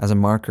as a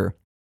marker.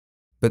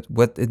 But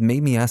what it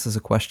made me ask as a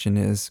question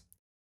is,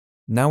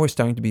 now we're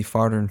starting to be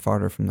farther and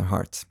farther from the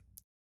heart.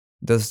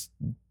 Does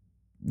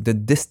the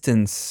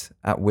distance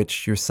at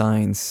which your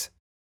signs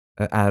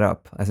add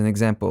up? As an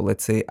example,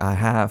 let's say I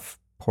have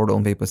portal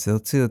and vein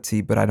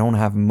positivity, but I don't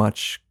have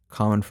much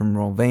common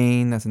femoral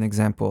vein, as an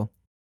example.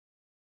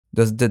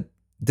 Does the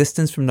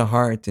distance from the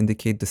heart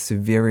indicate the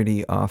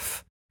severity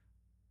of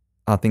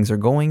how things are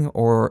going,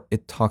 or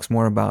it talks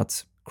more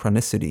about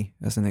chronicity,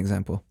 as an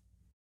example?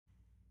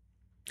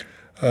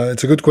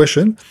 It's a good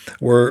question.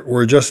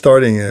 We're just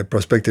starting a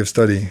prospective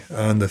study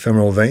on the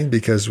femoral vein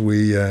because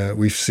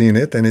we've seen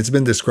it and it's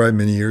been described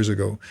many years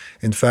ago.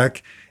 In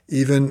fact,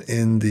 even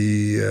in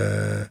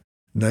the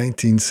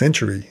 19th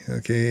century,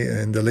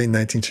 okay, in the late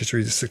 19th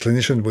century, the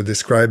clinicians were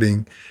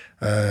describing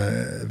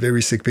a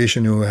very sick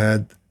patient who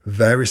had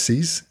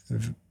varices,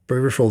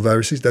 peripheral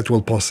varices that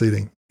were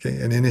pulsating. Okay,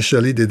 and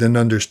initially they didn't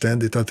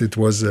understand. They thought it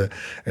was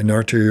an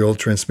arterial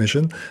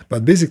transmission,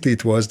 but basically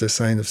it was the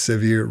sign of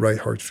severe right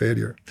heart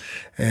failure.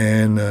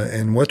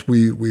 And what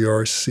we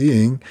are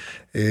seeing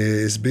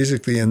is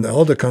basically, and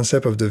all the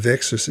concept of the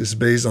VExUS is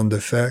based on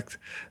the fact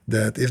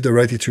that if the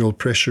right atrial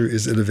pressure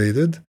is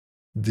elevated,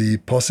 the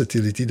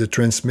positivity, the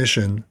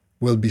transmission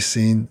will be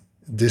seen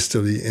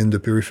distally in the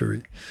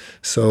periphery.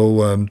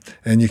 So,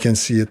 and you can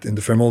see it in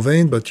the femoral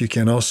vein, but you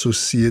can also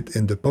see it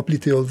in the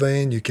popliteal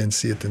vein, you can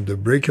see it in the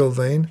brachial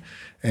vein.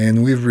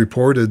 And we've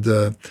reported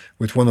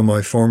with one of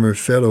my former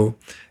fellow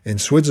in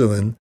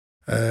Switzerland,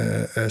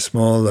 a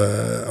small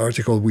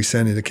article we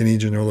sent in the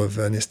Canadian Journal of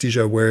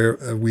Anesthesia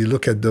where we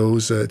look at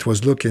those, it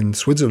was looked in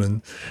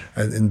Switzerland,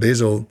 in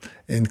Basel,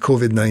 in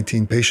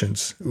COVID-19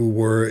 patients who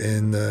were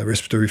in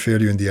respiratory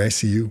failure in the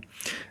ICU.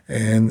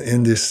 And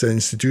in this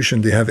institution,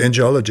 they have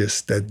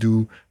angiologists that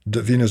do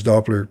the venous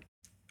Doppler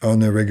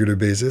on a regular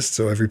basis.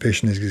 So every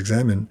patient is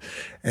examined.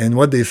 And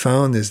what they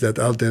found is that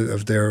out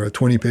of their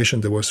 20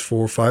 patients, there was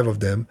 4 or 5 of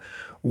them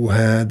who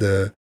had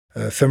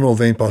femoral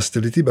vein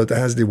positivity, but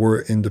as they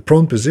were in the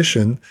prone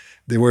position,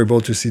 they were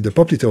able to see the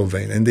popliteal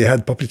vein, and they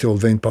had popliteal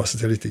vein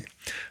positivity.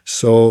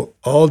 So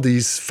all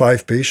these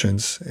 5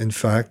 patients, in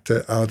fact,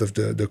 out of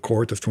the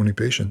cohort of 20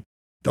 patients,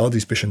 all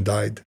these patients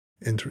died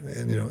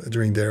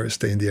during their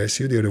stay in the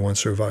ICU. The other ones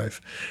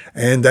survived.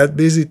 And that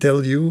basically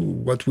tells you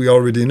what we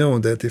already know,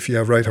 that if you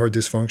have right heart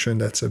dysfunction,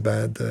 that's a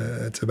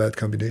bad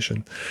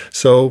combination.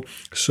 So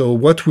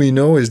what we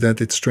know is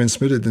that it's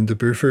transmitted in the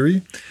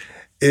periphery.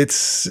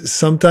 It's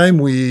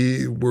sometimes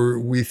we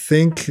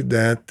think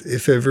that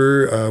if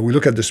ever we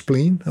look at the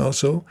spleen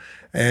also,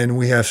 and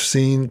we have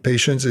seen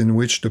patients in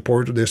which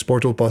there's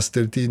portal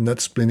positivity,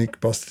 not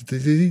splenic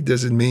positivity.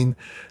 Does it mean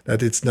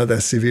that it's not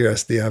as severe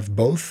as they have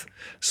both?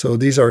 So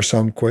these are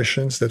some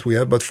questions that we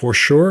have. But for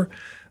sure,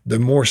 the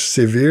more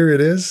severe it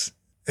is,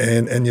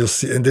 and you'll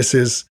see, and this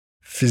is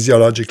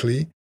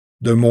physiologically,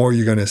 the more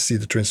you're going to see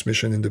the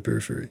transmission in the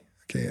periphery.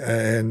 Okay,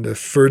 and the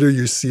further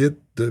you see it,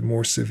 the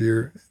more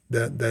severe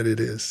that it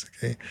is.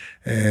 Okay,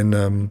 and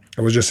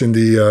I was just in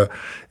the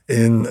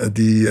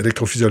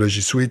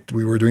electrophysiology suite.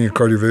 We were doing a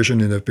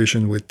cardioversion in a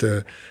patient with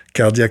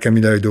cardiac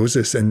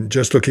amyloidosis, and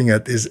just looking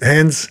at his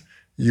hands,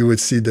 you would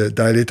see the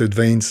dilated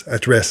veins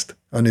at rest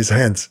on his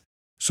hands.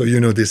 So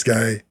this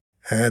guy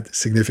had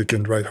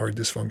significant right heart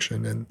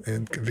dysfunction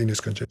and venous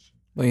congestion.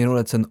 Well,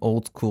 that's an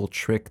old school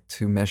trick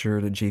to measure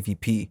the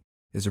JVP,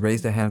 is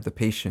raise the hand of the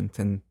patient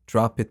and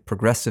drop it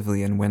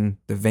progressively, and when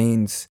the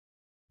veins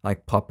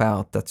pop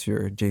out, that's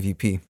your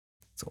JVP.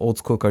 It's old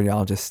school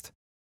cardiologist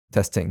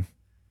testing.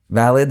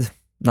 Valid?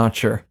 Not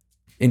sure.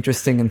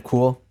 Interesting and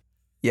cool?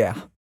 Yeah.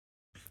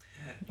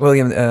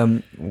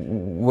 William,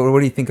 what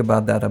do you think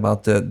about that,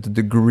 about the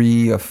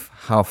degree of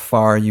how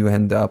far you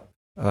end up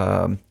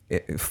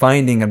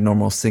finding a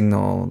normal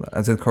signal?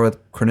 Is it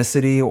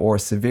chronicity or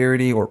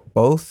severity or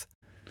both?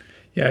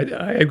 Yeah,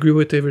 I agree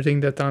with everything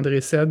that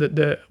André said.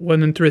 The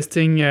one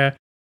interesting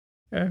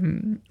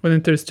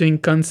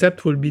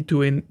concept will be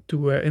to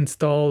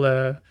install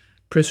a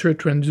pressure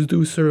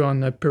transducer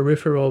on a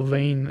peripheral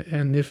vein,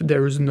 and if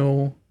there is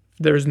no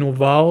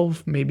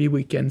valve, maybe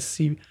we can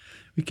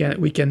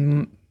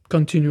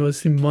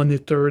continuously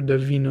monitor the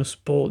venous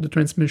pulse, the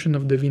transmission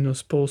of the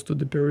venous pulse to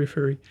the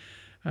periphery.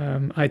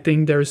 I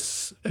think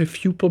there's a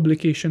few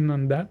publications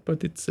on that,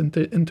 but it's an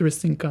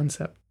interesting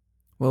concept.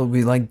 Well,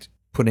 we liked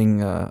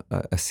putting a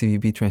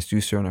CVB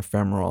transducer on a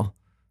femoral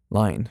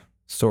line,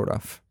 sort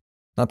of.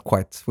 Not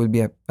quite. It would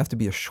have to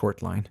be a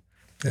short line.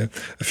 Yeah.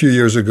 A few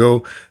years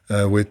ago,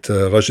 with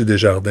Roger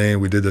Desjardins,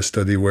 we did a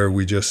study where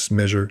we just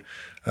measure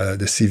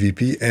the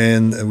CVP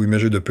and we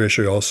measure the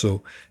pressure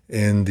also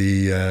in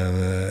the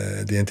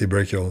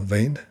antebrachial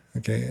vein.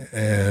 Okay,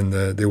 and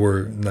there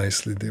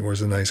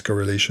was a nice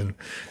correlation.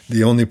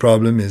 The only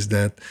problem is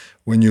that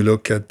when you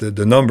look at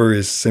the number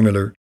is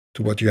similar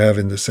to what you have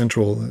in the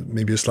central,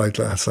 maybe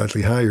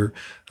slightly higher.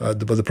 But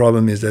the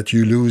problem is that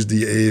you lose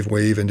the A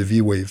wave and the V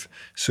wave,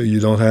 so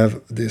you don't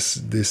have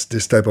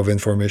this type of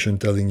information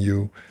telling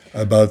you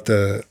about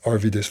the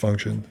RV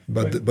dysfunction.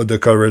 But Right. but the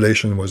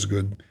correlation was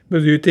good.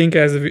 But do you think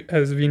as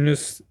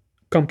venous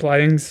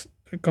compliance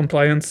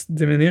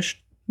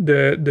diminished,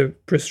 the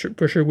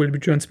pressure will be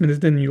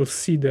transmitted, and you'll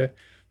see the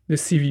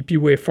CVP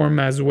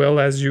waveform as well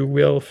as you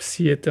will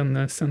see it on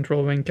the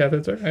central vein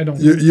catheter? I don't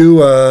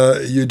know.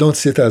 You don't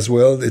see it as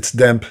well. It's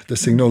damp. The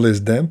signal is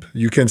damp.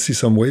 You can see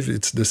some wave.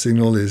 The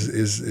signal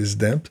is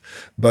damp,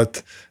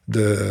 but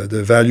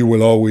the value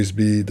will always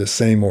be the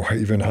same or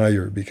even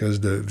higher because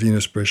the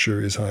venous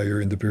pressure is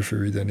higher in the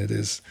periphery than it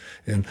is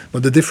in.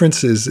 But the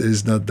difference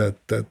is not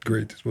that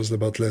great. It was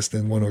about less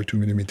than 1 or 2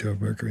 millimeter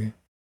of mercury.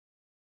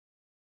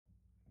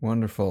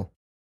 Wonderful.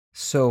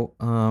 So,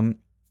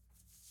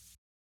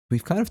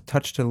 we've kind of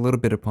touched a little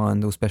bit upon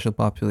those special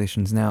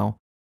populations now.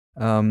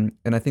 And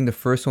I think the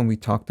first one we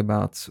talked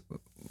about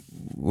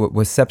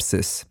was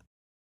sepsis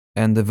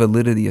and the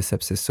validity of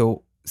sepsis.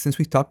 So since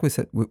we talked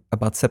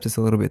about sepsis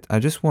a little bit, I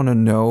just want to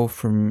know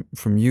from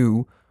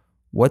you,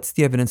 what's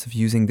the evidence of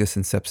using this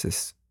in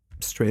sepsis,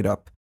 straight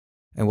up?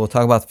 And we'll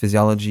talk about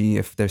physiology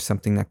if there's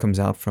something that comes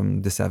out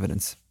from this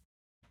evidence.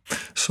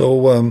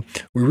 So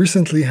we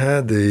recently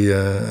had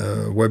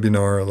a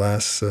webinar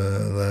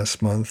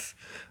last month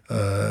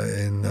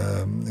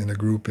in a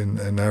group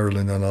in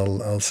Ireland, and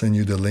I'll send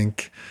you the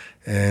link.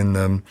 And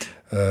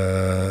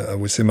I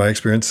would say my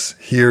experience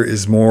here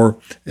is more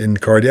in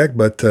cardiac,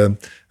 but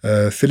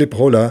Philippe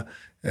Rolla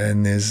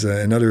and his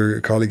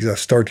other colleagues have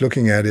started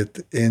looking at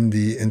it in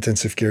the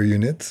intensive care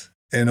unit.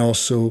 And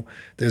also,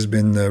 there's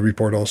been a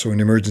report also in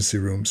emergency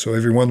room. So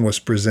everyone was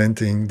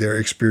presenting their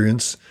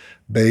experience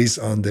based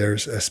on their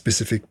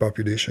specific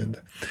population.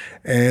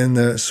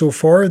 And so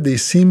far, they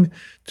seem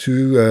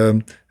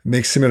to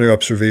make similar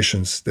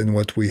observations than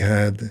what we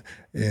had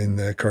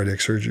in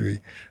cardiac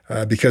surgery,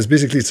 because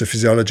basically it's a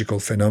physiological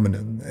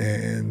phenomenon.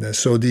 And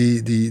so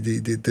the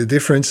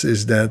difference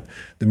is that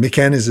the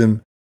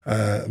mechanism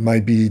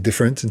might be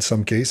different in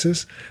some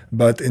cases,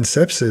 but in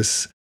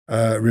sepsis,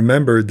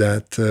 remember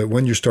that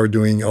when you start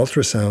doing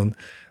ultrasound,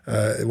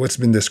 what's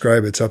been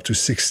described, it's up to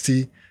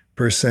 60%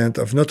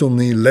 of not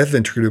only left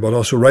ventricular, but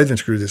also right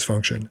ventricular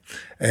dysfunction.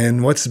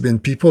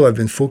 And people have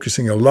been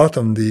focusing a lot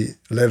on the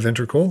left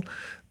ventricle,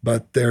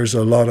 but there's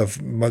a lot of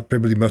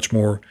probably much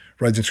more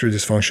right ventricular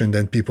dysfunction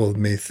than people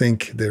may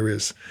think there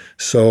is.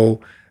 So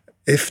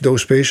if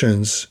those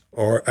patients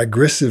are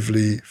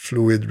aggressively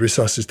fluid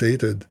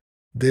resuscitated,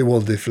 they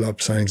will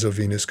develop signs of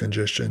venous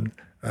congestion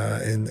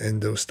in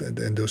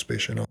those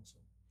patients also.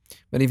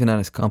 But even that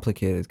is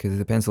complicated because it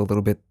depends a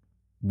little bit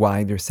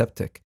why they're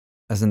septic.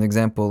 As an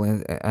example,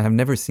 and I have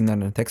never seen that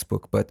in a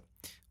textbook, but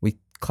we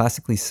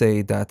classically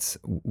say that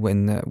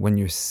when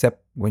you're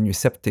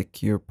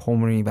septic, your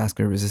pulmonary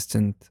vascular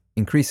resistance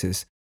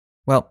increases.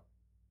 Well,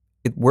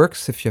 it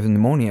works if you have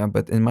pneumonia,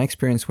 but in my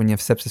experience, when you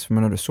have sepsis from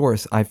another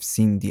source, I've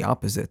seen the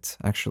opposite,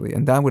 actually.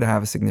 And that would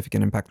have a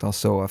significant impact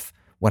also of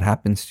what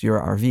happens to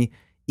your RV.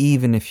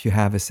 Even if you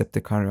have a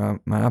septic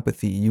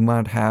cardiomyopathy, you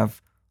might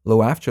have low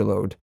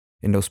afterload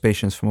in those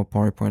patients from a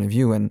pulmonary point of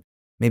view, and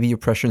maybe your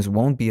pressures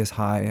won't be as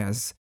high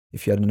as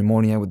if you had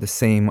pneumonia with the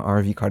same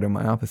RV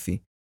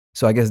cardiomyopathy.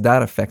 So I guess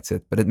that affects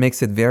it, but it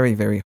makes it very,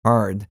 very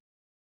hard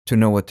to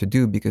know what to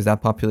do because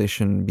that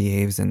population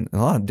behaves in a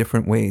lot of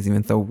different ways,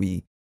 even though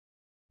we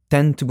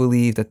tend to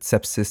believe that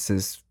sepsis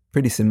is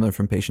pretty similar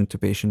from patient to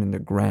patient in the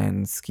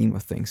grand scheme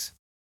of things.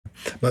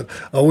 But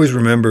always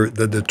remember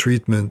that the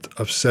treatment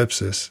of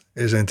sepsis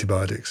is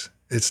antibiotics.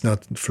 It's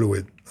not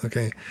fluid,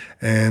 okay?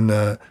 And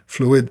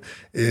fluid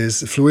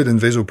and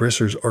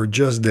vasopressors are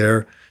just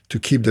there to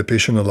keep the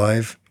patient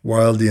alive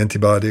while the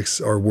antibiotics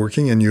are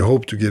working, and you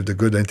hope to give the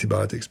good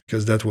antibiotics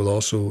because that will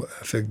also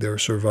affect their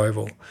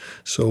survival.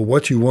 So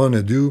what you want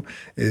to do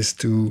is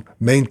to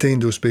maintain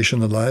those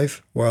patients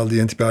alive while the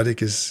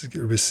antibiotic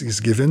is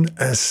given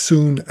as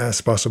soon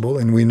as possible,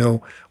 and we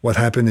know what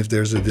happens if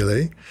there's a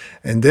delay.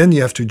 And then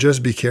you have to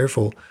just be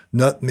careful,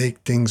 not make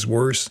things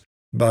worse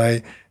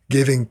by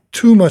giving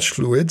too much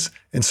fluids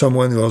in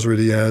someone who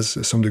already has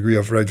some degree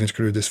of right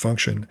ventricular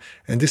dysfunction.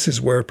 And this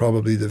is where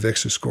probably the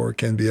VExUS score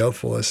can be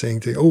helpful as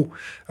saying,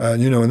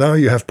 now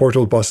you have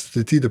portal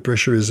positivity, the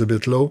pressure is a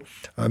bit low.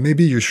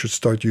 Maybe you should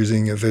start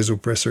using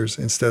vasopressors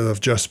instead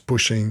of just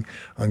pushing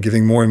on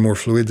giving more and more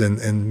fluid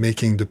and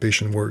making the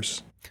patient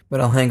worse.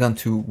 But I'll hang on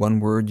to one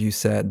word you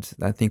said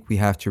that I think we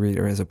have to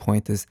reiterate as a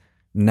point is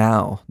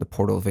now the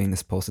portal vein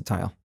is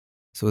pulsatile.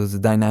 So there's a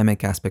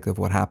dynamic aspect of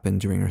what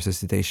happened during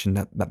resuscitation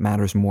that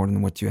matters more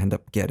than what you end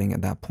up getting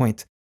at that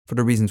point, for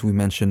the reasons we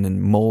mentioned in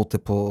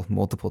multiple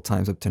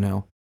times up to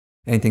now.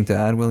 Anything to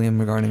add, William,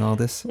 regarding all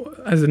this?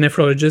 As a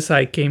nephrologist,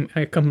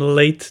 I come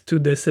late to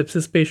the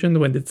sepsis patient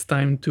when it's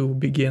time to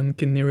begin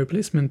kidney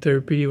replacement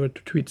therapy or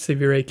to treat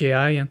severe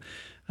AKI. And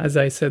as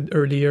I said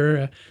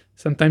earlier,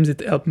 sometimes it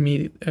helped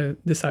me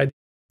decide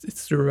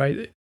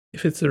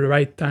if it's the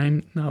right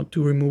time now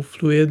to remove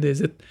fluid.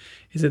 Is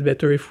it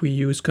better if we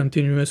use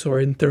continuous or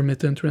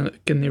intermittent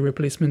kidney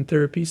replacement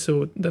therapy?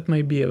 So that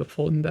might be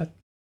helpful in that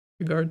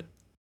regard.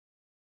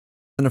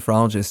 As a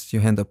nephrologist, you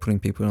end up putting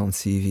people on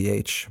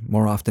CVH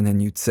more often than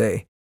you'd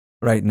say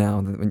right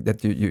now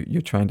that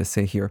you're trying to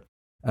say here.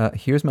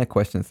 Here's my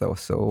question, though.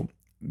 So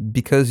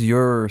because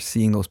you're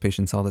seeing those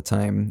patients all the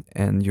time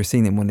and you're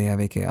seeing them when they have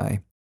AKI,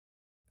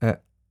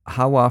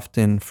 how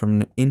often,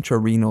 from an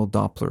intrarenal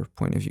Doppler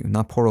point of view,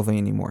 not portal vein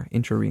anymore,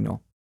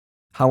 intrarenal,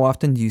 how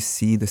often do you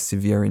see the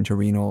severe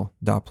intrarenal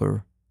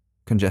Doppler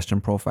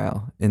congestion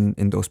profile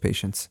in those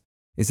patients?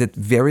 Is it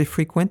very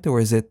frequent or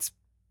is it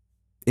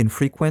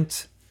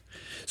infrequent?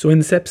 So in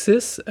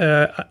sepsis,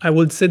 I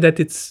would say that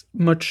it's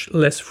much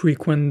less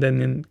frequent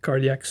than in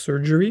cardiac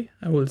surgery,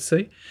 I would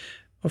say.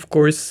 Of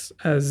course,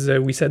 as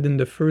we said in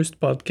the first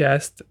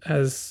podcast,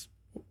 as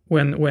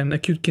when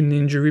acute kidney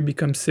injury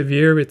becomes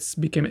severe, it's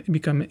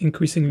become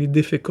increasingly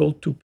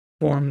difficult to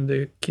perform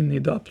the kidney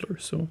Doppler.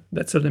 So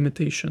that's a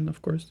limitation,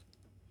 of course.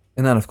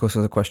 And then, of course,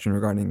 there's a question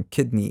regarding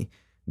kidney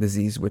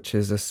disease, which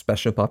is a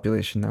special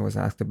population I was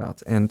asked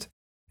about. And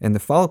the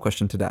follow-up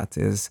question to that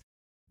is,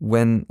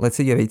 when, let's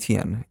say you have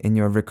ATN, in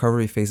your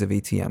recovery phase of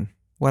ATN,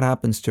 what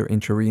happens to your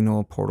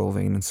intrarenal, portal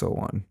vein, and so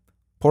on?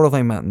 Portal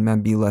vein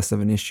might be less of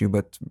an issue,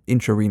 but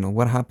intrarenal,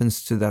 what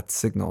happens to that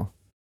signal?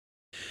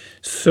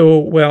 So,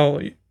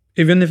 well,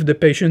 even if the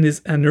patient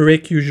is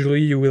anuric,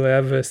 usually you will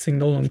have a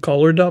signal on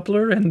color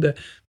Doppler, and the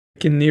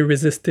kidney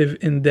resistive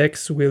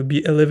index will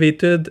be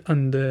elevated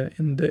in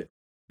the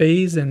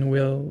phase, and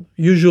will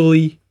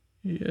usually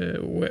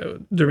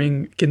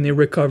during kidney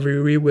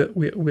recovery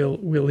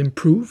will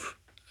improve.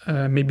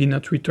 Maybe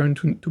not return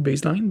to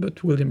baseline,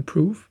 but will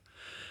improve.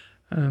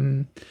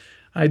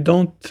 I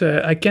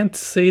can't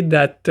say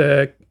that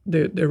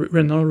the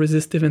renal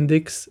resistive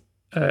index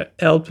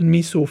helped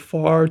me so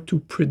far to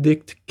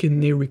predict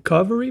kidney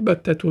recovery,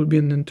 but that will be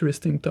an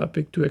interesting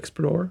topic to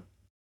explore.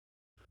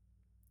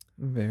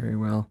 Very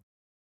well.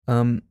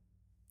 Kind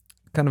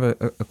of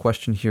a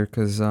question here,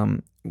 because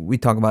we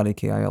talk about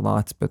AKI a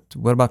lot, but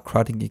what about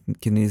chronic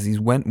kidney disease?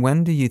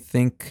 When do you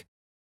think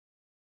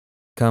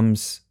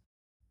comes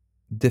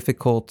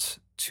difficult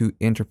to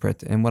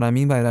interpret? And what I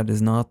mean by that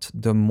is not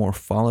the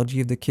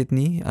morphology of the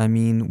kidney. I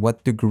mean,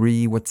 what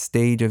degree, what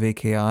stage of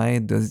AKI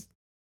does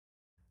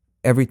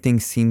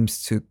everything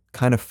seems to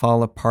kind of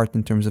fall apart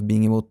in terms of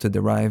being able to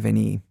derive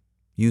any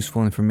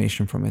useful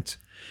information from it?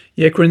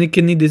 Yeah, chronic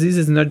kidney disease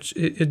is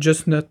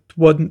just not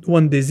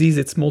one disease,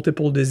 it's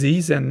multiple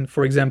disease. And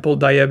for example,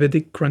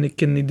 diabetic chronic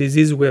kidney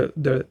disease, where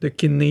the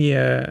kidney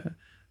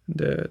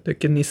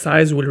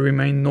size will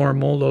remain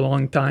normal a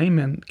long time,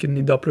 and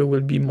kidney Doppler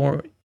will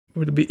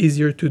be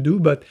easier to do.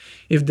 But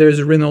if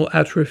there's renal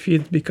atrophy,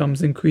 it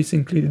becomes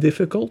increasingly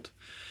difficult.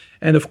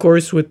 And of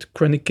course, with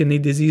chronic kidney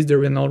disease, the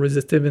renal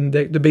resistive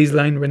index, the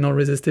baseline renal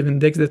resistive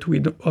index that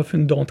we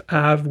often don't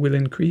have, will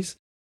increase.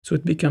 So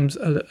it becomes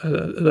a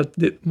lot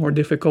more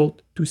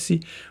difficult to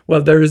see,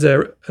 well, there is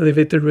a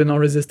elevated renal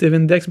resistive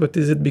index, but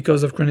is it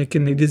because of chronic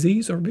kidney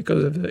disease or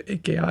because of the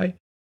AKI?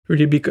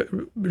 Really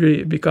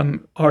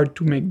become hard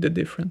to make the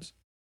difference.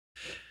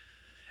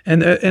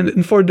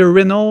 And for the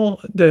renal,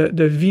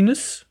 the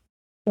venous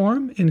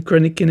form in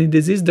chronic kidney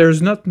disease,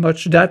 there's not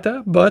much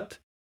data, but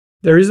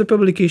there is a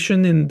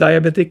publication in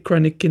diabetic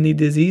chronic kidney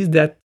disease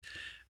that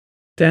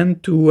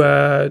tend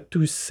to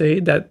say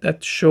that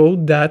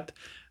showed that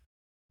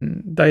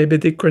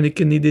diabetic chronic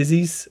kidney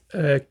disease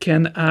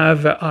can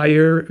have a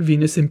higher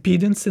venous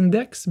impedance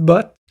index,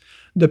 but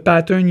the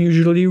pattern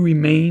usually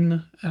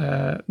remain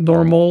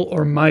normal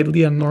or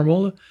mildly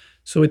abnormal,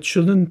 so it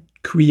shouldn't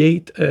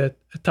create a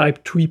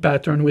type 3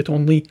 pattern with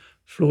only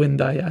flow in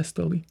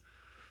diastole.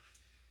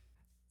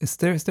 Is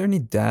there any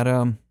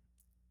data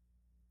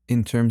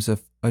in terms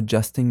of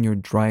adjusting your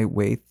dry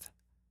weight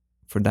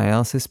for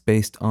dialysis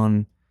based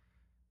on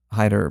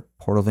either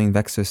portal vein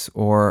VExUS,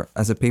 or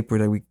as a paper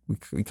that we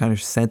kind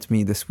of sent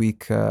me this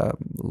week,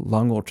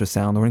 lung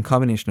ultrasound, or in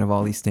combination of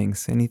all these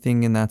things?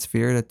 Anything in that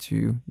sphere that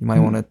you might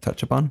want to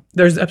touch upon?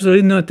 There's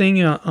absolutely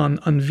nothing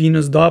on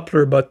venous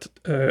Doppler, but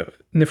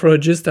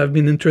nephrologists have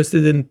been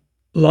interested in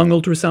lung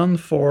ultrasound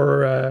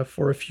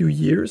for a few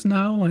years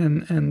now,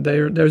 and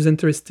there's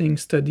interesting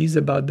studies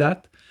about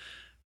that.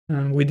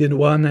 We did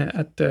one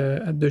at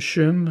the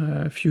CHUM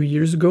a few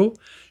years ago,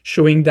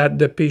 showing that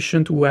the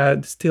patient who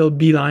had still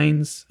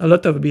B-lines, a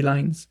lot of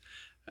B-lines,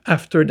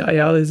 after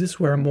dialysis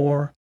were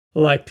more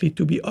likely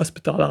to be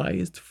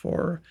hospitalized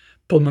for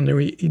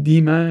pulmonary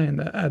edema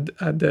and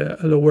had a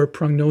lower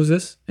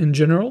prognosis in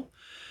general.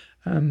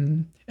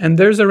 And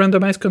there's a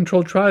randomized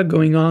control trial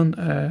going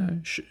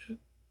on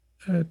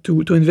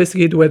to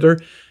investigate whether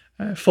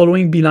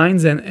following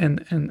B-lines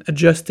and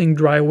adjusting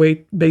dry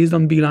weight based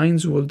on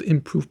B-lines would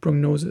improve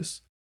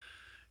prognosis.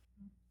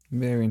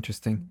 Very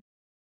interesting.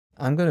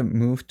 I'm going to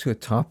move to a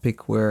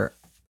topic where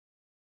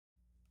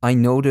I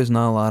know there's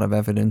not a lot of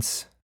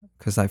evidence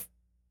because I've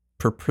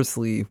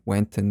purposely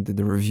went and did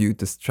the review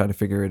to try to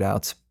figure it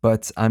out.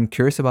 But I'm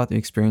curious about the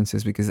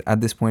experiences because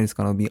at this point it's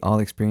going to be all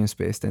experience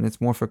based, and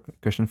it's more for a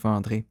question for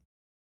André.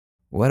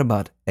 What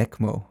about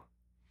ECMO?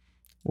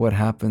 What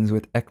happens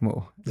with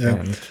ECMO?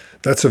 Yeah,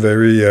 that's a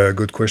very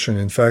good question.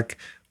 In fact,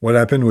 what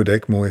happened with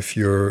ECMO, if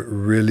you're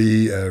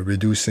really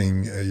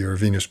reducing your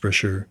venous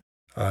pressure,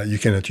 you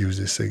cannot use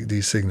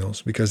these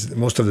signals because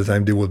most of the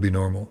time they will be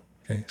normal.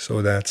 Okay,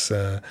 so that's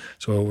so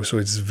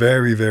it's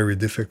very, very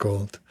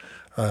difficult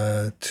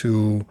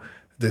to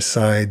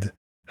decide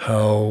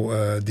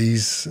how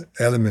these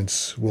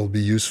elements will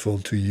be useful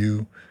to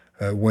you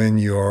when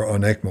you are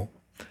on ECMO.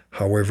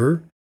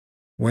 However,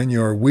 when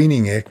you are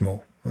weaning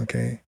ECMO,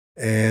 okay,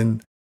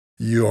 and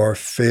you are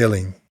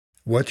failing,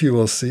 what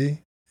you'll see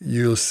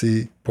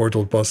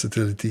portal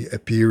pulsatility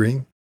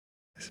appearing,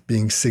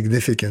 being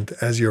significant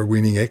as you're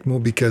weaning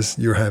ECMO because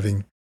you're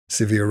having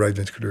severe right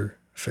ventricular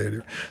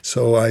failure.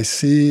 So I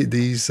see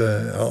these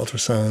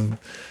ultrasound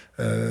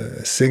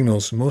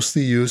signals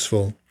mostly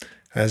useful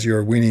as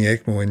you're weaning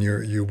ECMO and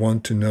you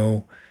want to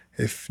know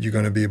if you're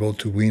going to be able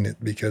to wean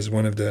it, because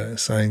one of the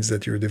signs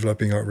that you're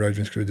developing right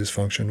ventricular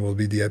dysfunction will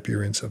be the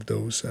appearance of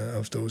those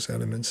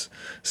elements.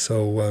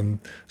 So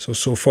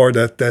far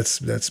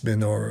that's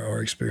been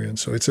our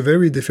experience. So it's a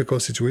very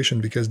difficult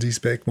situation because these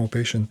ECMO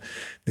patients,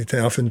 they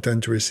often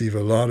tend to receive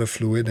a lot of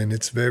fluid, and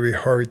it's very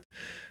hard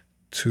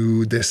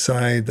to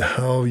decide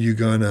how you're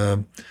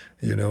gonna,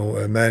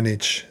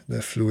 manage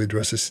the fluid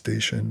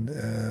resuscitation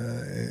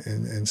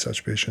in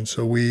such patients.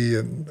 So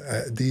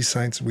these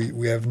signs,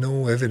 we have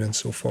no evidence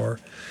so far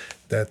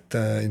that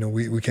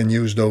we can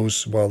use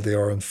those while they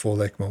are on full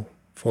ECMO,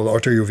 full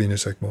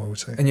arteriovenous ECMO, I would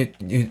say.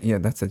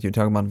 And that's it. You're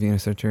talking about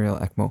venous arterial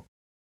ECMO.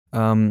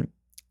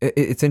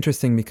 It's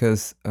interesting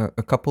because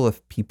a couple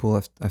of people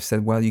have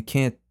said, well, you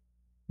can't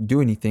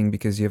do anything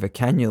because you have a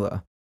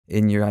cannula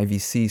in your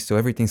IVC, so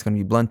everything's going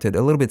to be blunted.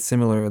 A little bit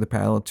similar, the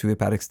parallel to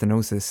hepatic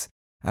stenosis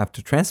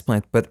after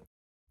transplant. But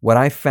what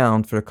I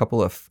found for a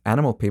couple of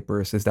animal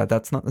papers is that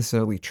that's not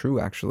necessarily true,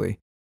 actually.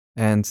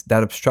 And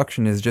that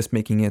obstruction is just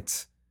making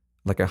it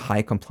like a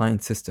high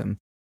compliance system,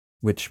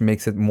 which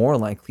makes it more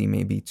likely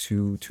maybe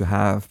to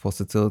have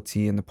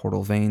pulsatility in the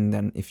portal vein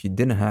than if you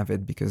didn't have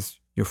it, because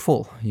you're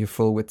full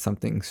with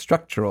something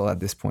structural at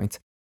this point.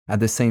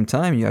 At the same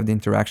time, you have the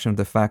interaction of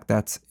the fact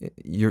that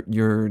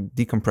you're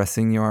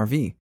decompressing your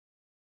RV.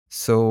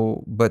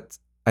 So, but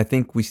I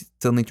think we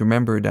still need to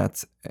remember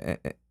that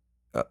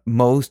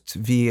most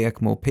VA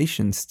ECMO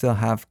patients still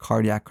have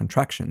cardiac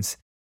contractions,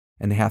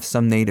 and they have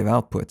some native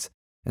output.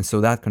 And so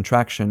that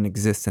contraction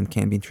exists and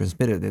can be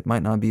transmitted. It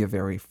might not be a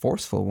very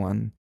forceful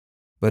one,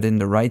 but in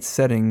the right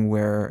setting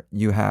where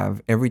you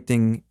have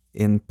everything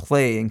in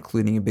play,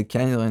 including a big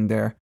cannula in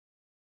there,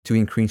 to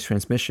increase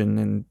transmission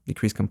and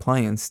decrease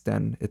compliance,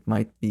 then it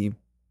might be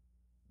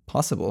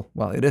possible.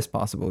 Well, it is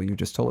possible. You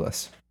just told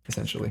us,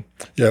 essentially.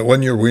 Yeah,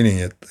 when you're weaning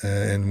it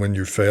and when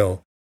you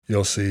fail,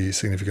 you'll see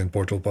significant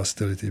portal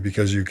pulsatility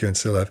because you can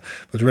still have.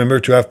 But remember,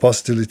 to have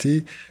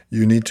pulsatility,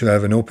 you need to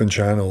have an open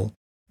channel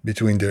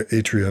between the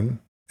atrium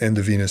and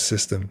the venous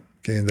system.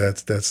 Okay, and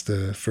that's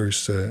the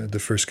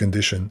first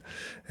condition.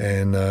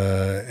 And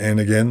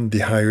again, the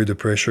higher the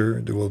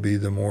pressure, there will be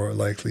the more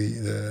likely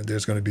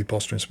there's going to be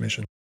pulse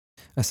transmission.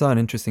 I saw an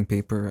interesting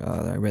paper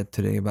that I read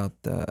today about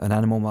an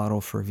animal model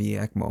for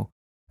VA ECMO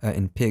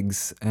in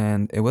pigs,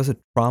 and it was a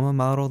trauma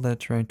model that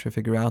tried to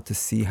figure out to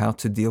see how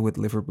to deal with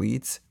liver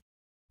bleeds.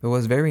 But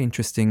what's very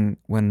interesting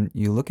when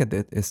you look at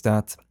it is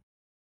that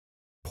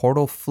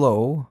portal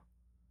flow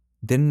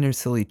didn't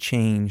necessarily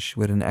change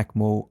with an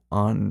ECMO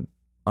on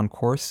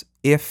course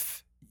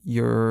if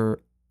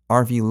your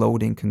RV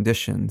loading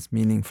conditions,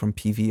 meaning from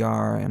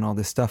PVR and all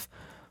this stuff,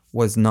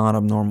 was not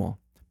abnormal.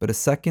 But the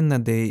second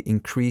that they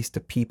increased the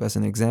PEEP as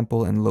an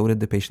example and loaded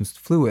the patient's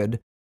fluid,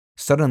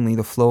 suddenly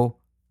the flow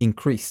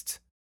increased.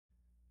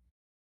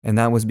 And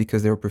that was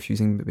because they were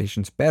perfusing the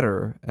patients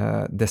better,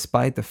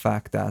 despite the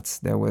fact that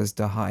there was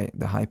the high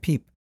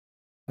PEEP.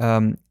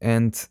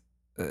 It's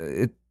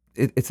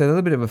a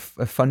little bit of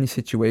a funny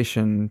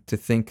situation to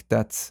think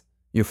that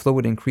your flow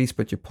would increase,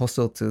 but your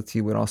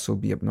pulsatility would also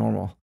be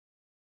abnormal,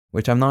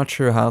 which I'm not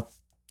sure how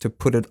to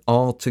put it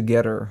all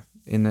together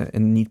in a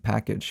neat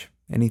package.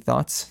 Any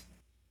thoughts?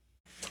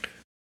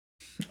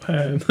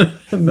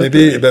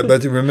 Maybe,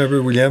 but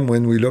remember, William,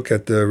 when we look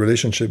at the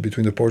relationship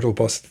between the portal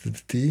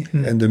pulsatility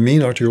and the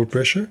mean arterial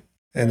pressure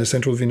and the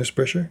central venous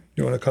pressure,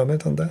 you want to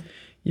comment on that?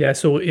 Yeah,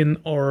 so in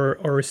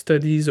our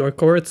studies, our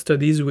cohort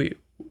studies,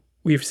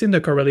 we've seen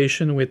the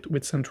correlation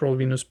with central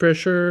venous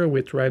pressure,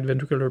 with right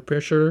ventricular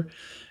pressure,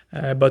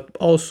 but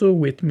also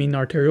with mean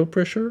arterial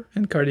pressure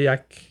and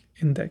cardiac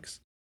index.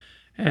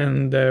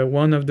 And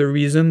one of the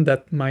reasons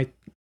that might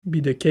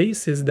be the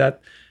case is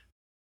that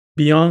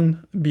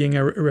beyond being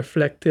a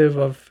reflective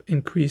of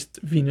increased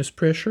venous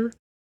pressure,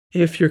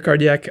 if your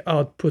cardiac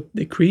output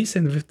decrease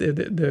and if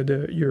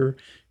your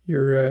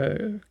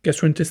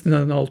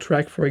gastrointestinal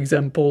tract, for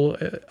example,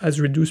 has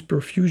reduced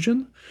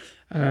perfusion,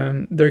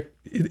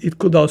 it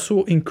could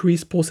also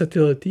increase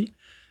pulsatility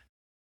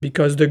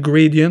because the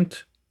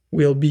gradient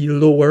will be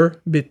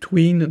lower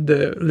between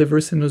the liver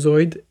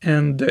sinusoid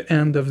and the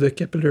end of the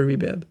capillary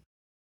bed.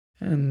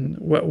 And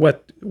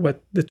what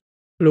the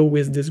flow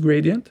is this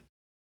gradient.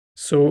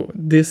 So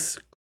this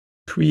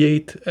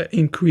create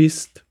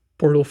increased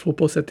portal flow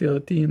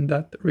pulsatility in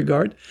that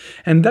regard,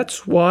 and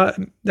that's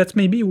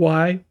maybe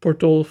why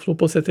portal flow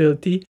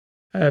pulsatility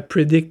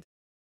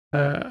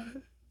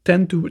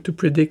tend to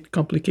predict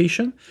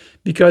complication,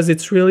 because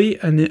it's really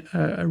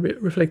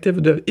reflective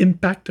of the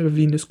impact of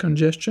venous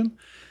congestion,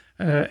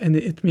 and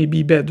it may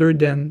be better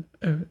than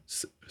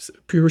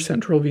pure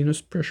central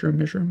venous pressure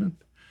measurement.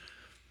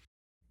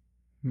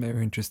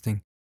 Very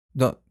interesting.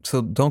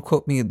 So don't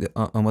quote me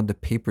on what the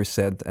paper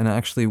said. And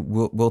actually,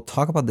 we'll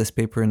talk about this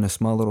paper in a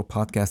small little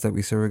podcast that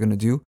we said we're going to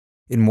do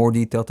in more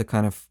detail to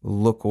kind of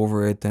look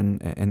over it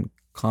and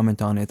comment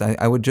on it.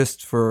 I would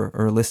just, for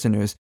our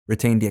listeners,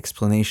 retain the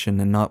explanation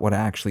and not what I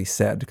actually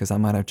said, because I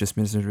might have just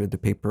misread the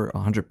paper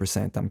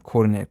 100%. I'm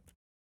quoting it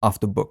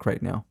off the book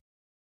right now.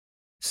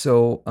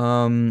 So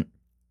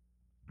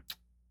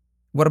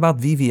what about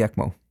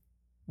VExUS?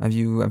 Have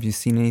you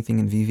seen anything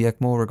in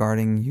VExUS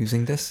regarding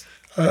using this?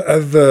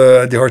 At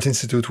the Heart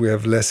Institute, we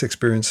have less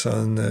experience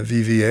on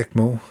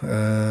VExUS,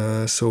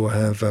 so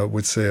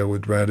I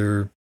would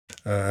rather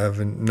have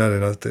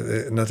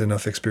not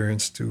enough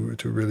experience to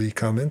really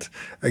comment.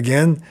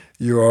 Again,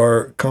 you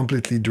are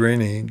completely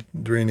draining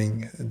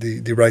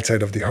the right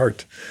side of the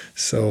heart,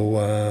 so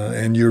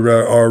and you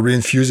are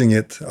reinfusing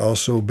it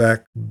also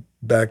back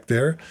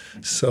there.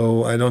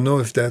 So I don't know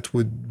if that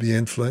would be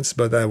influenced,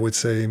 but I would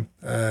say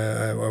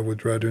I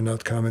would rather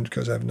not comment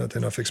because I have not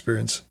enough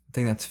experience. I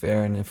think that's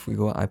fair. And if we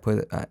go,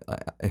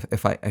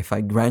 if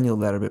I granule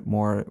that a bit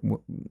more,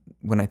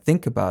 when I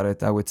think about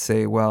it, I would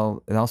say,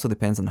 well, it also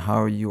depends on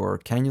how you are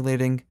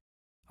cannulating.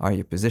 Are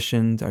you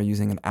positioned? Are you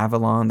using an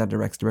Avalon that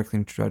directs directly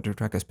into the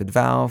tricuspid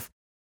valve?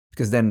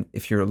 Because then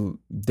if you're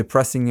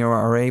depressing your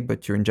RA,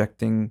 but you're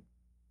injecting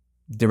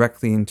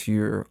directly into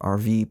your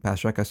RV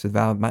past tricuspid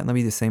valve, it might not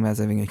be the same as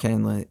having a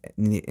cannula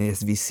in the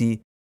SVC,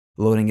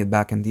 loading it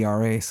back in the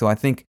RA. So I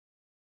think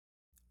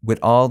with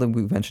all that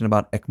we've mentioned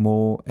about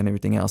ECMO and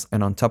everything else,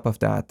 and on top of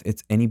that,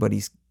 it's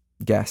anybody's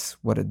guess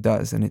what it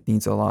does, and it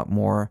needs a lot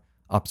more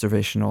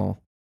observational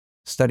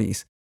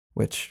studies,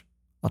 which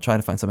I'll try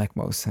to find some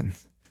ECMOs and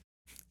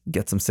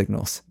get some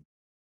signals.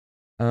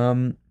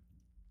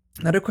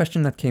 Another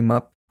question that came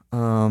up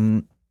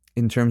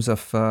in terms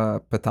of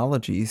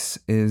pathologies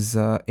is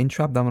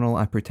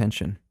intraabdominal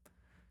hypertension.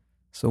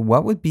 So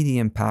what would be the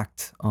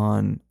impact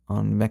on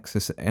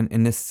VExUS, and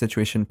in this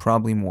situation,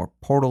 probably more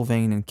portal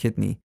vein and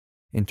kidney,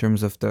 in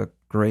terms of the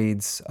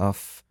grades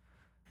of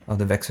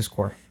the VExUS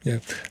score? Yeah,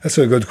 that's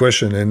a good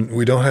question, and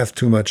we don't have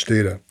too much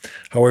data.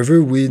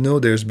 However, we know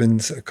there's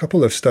been a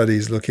couple of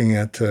studies looking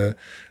at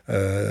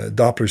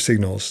Doppler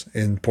signals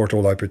in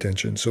portal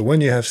hypertension. So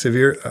when you have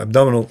severe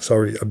abdominal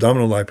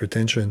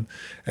hypertension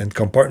and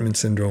compartment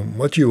syndrome,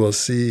 what you will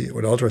see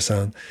with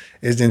ultrasound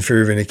is the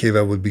inferior vena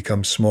cava will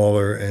become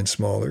smaller and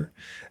smaller.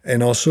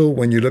 And also,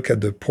 when you look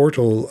at the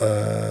portal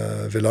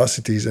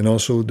velocities and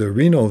also the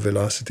renal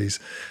velocities,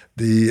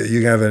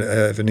 you have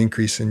an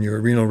increase in your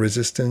renal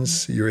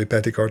resistance, your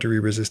hepatic artery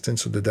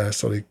resistance, so the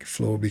diastolic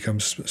flow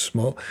becomes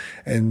small,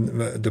 and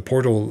the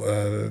portal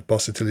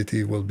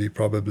pulsatility will be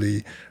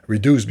probably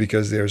reduced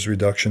because there's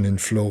reduction in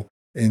flow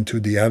into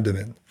the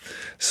abdomen.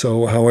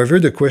 So, however,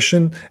 the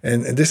question,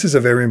 and this is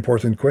a very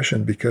important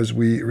question because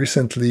we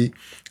recently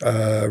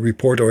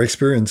report our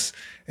experience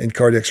in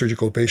cardiac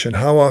surgical patients.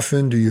 How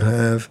often do you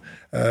have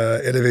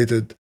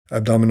elevated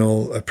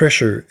abdominal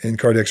pressure in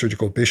cardiac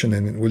surgical patient?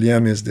 And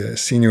William is the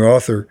senior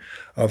author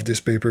of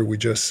this paper.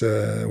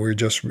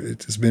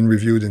 It's been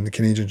reviewed in the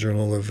Canadian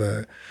Journal of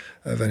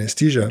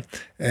Anesthesia,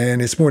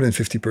 and it's more than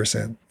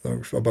 50%,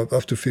 about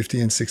up to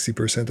 50 and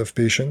 60% of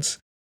patients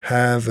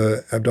have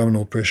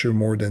abdominal pressure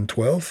more than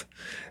 12,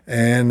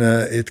 and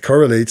it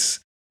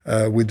correlates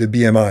with the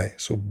BMI.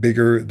 So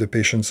bigger the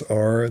patients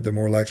are, the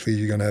more likely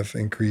you're going to have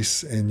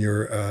increase in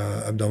your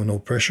abdominal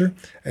pressure,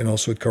 and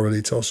also it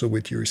correlates also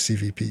with your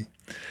CVP.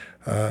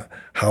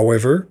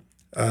 However,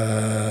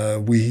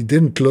 we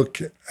didn't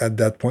look at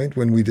that point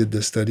when we did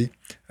the study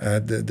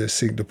at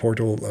the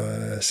portal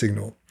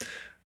signal.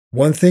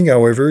 One thing,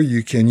 however,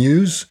 you can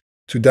use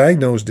to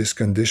diagnose this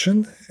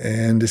condition,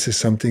 and this is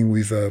something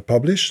we've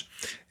published,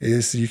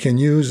 is you can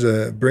use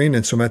brain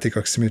and somatic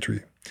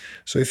oximetry.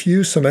 So if you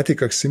use somatic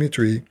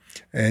oximetry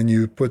and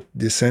you put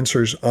the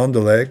sensors on the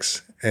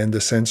legs and the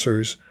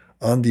sensors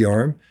on the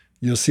arm,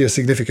 you'll see a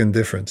significant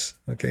difference.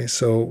 Okay,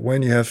 so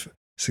when you have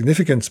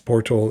significant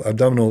portal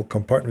abdominal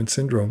compartment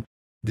syndrome,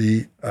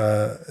 the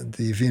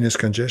venous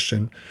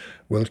congestion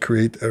will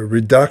create a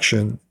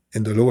reduction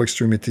in the lower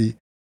extremity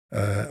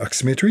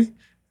oximetry,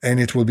 and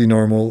it will be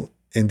normal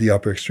in the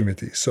upper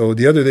extremity. So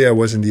the other day I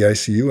was in the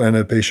ICU and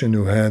a patient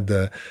who had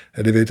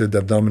elevated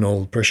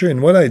abdominal pressure.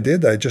 And what I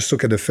did, I just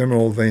look at the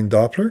femoral vein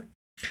Doppler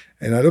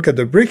and I look at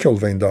the brachial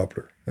vein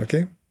Doppler,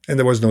 okay? And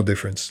there was no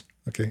difference.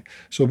 Okay,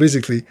 so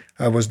basically,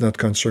 I was not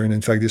concerned.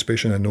 In fact, this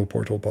patient had no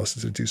portal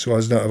positivity, so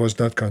I was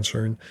not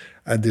concerned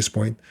at this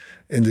point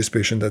in this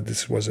patient that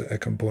this was a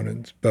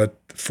component. But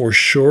for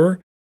sure,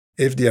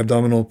 if the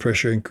abdominal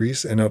pressure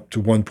increased and up to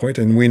one point,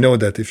 and we know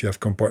that if you have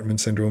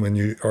compartment syndrome and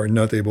you are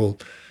not able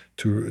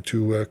to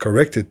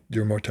correct it,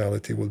 your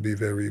mortality will be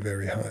very,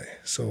 very high.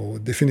 So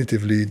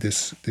definitively,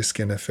 this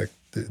can affect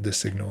the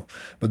signal.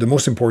 But the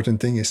most important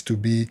thing is to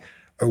be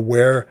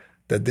aware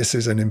that this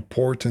is an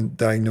important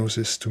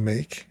diagnosis to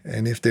make.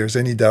 And if there's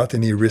any doubt,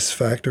 any risk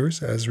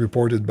factors, as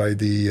reported by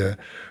the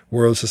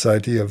World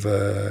Society of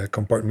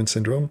Compartment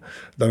Syndrome,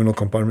 abdominal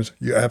compartments,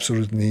 you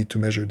absolutely need to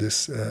measure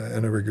this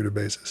on a regular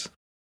basis.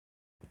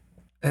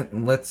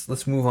 And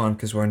let's move on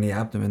because we're in the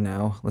abdomen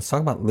now. Let's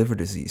talk about liver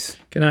disease.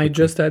 Can I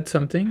just add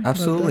something?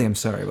 Absolutely. I'm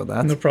sorry about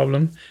that. No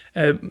problem.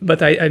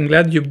 But I'm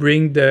glad you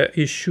bring the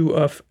issue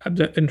of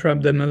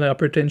intraabdominal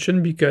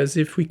hypertension, because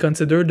if we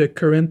consider the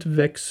current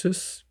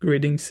VExUS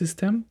grading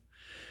system,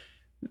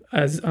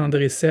 as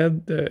André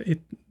said,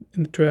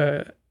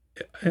 intraabdominal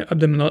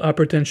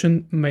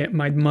hypertension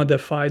might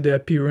modify the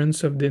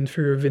appearance of the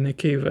inferior vena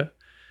cava.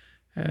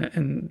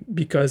 And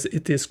because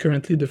it is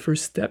currently the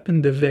first step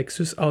in the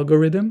VExUS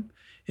algorithm,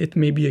 it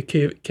may be a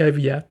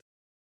caveat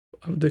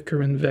of the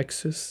current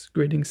VExUS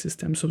grading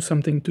system. So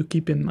something to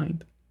keep in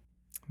mind.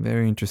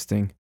 Very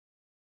interesting.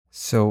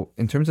 So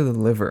in terms of the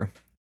liver,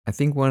 I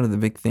think one of the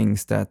big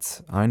things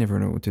that I never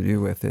know what to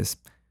do with is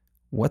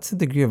what's the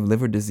degree of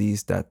liver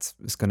disease that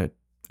is going to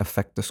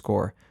affect the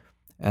score?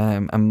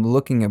 I'm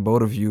looking at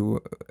both of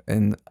you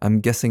and I'm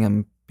guessing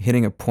I'm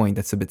hitting a point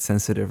that's a bit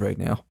sensitive right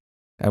now.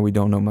 We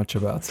don't know much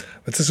about.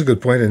 But that's a good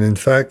point. And in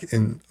fact,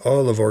 in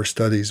all of our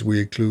studies,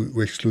 we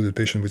excluded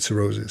patients with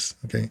cirrhosis,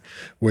 okay,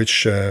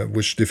 which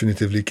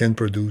definitively can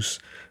produce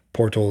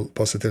portal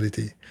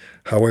positivity.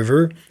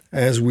 However,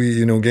 as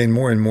we gain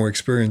more and more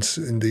experience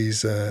in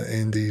these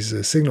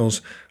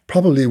signals,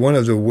 probably one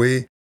of the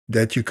way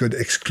that you could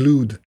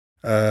exclude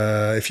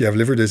if you have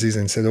liver disease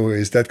and said, oh,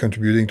 is that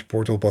contributing to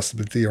portal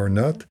possibility or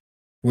not,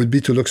 would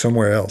be to look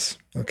somewhere else,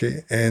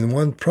 okay?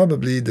 And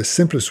probably the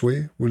simplest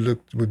way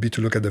would be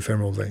to look at the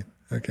femoral vein,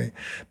 okay?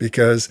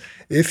 Because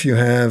if you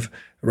have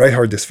right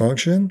heart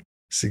dysfunction,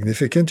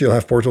 significant, you'll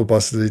have portal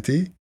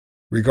positivity,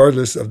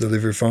 regardless of the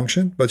liver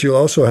function, but you'll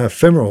also have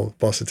femoral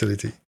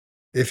positivity.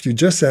 If you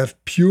just have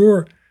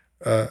pure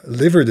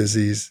liver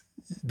disease,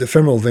 the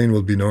femoral vein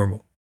will be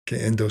normal,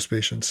 okay, in those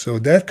patients. So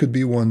that could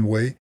be one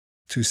way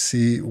to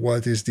see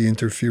what is the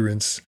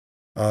interference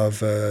of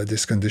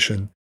this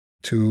condition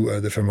to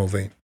the femoral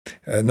vein.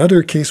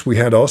 Another case we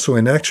had also,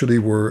 and actually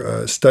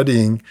we're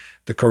studying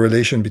the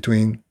correlation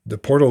between the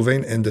portal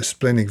vein and the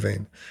splenic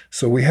vein.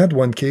 So we had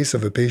one case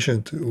of a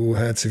patient who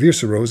had severe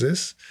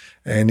cirrhosis,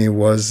 and it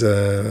was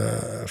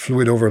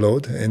fluid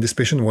overload, and this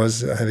patient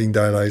was having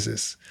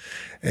dialysis.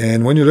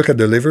 And when you look at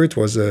the liver, it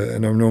was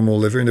an abnormal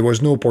liver, and there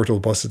was no portal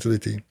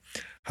positivity.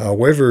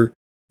 However,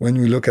 when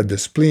we look at the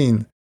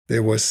spleen,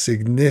 there was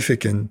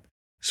significant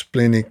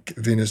splenic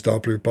venous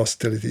Doppler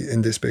positivity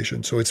in this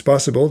patient. So it's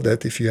possible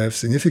that if you have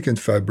significant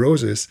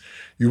fibrosis,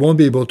 you won't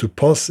be able to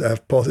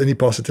have any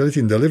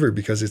positivity in the liver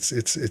because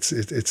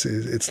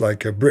it's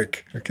like a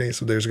brick. Okay,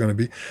 so there's going to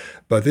be,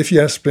 but if you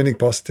have splenic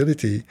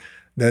positivity,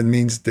 that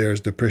means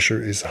the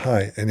pressure is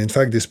high. And in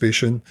fact, this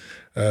patient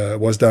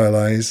was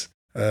dialyzed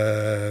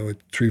with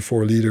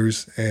 3-4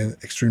 liters and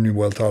extremely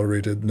well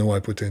tolerated, no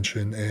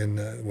hypotension,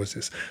 and was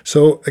this.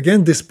 So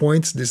again, this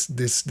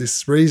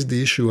raised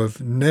the issue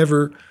of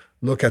never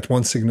look at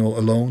one signal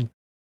alone,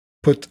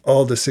 put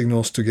all the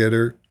signals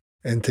together,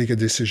 and take a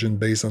decision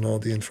based on all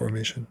the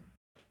information.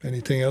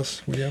 Anything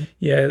else, William?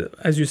 Yeah,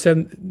 as you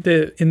said,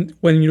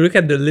 when you look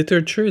at the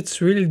literature,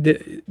 it's really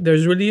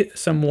there's really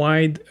some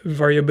wide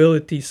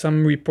variability.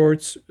 Some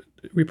report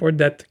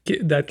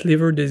that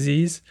liver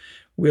disease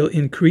will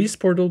increase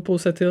portal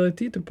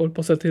pulsatility, the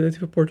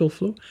pulsatility of portal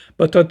flow,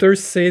 but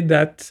others say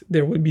that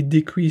there will be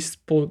decreased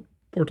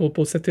portal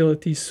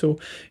pulsatility. So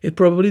it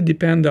probably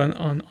depends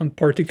on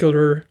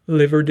particular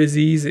liver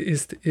disease.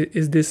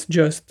 Is this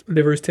just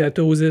liver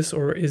steatosis,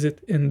 or is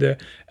it in the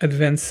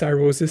advanced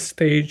cirrhosis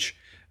stage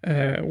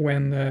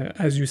when,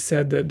 as you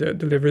said,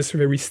 the liver is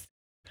very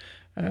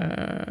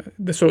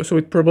so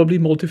it's probably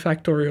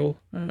multifactorial.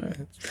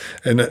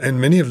 And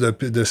many of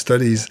the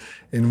studies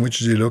in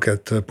which they look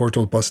at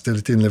portal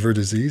positivity in liver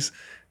disease,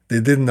 they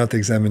did not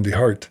examine the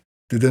heart.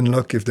 They didn't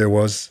look if there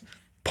was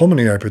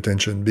pulmonary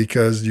hypertension,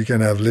 because you can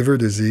have liver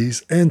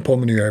disease and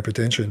pulmonary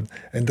hypertension,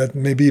 and that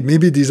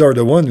maybe these are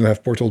the one who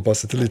have portal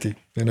positivity,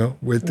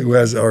 who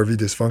has RV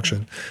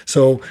dysfunction.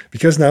 So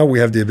because now we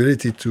have the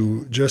ability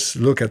to just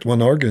look at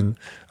one organ,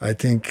 I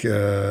think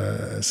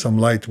some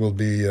light will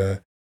be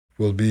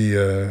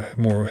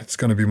more. It's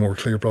going to be more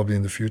clear probably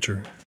in the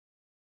future.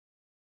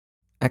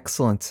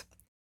 Excellent.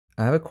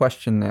 I have a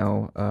question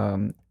now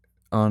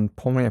on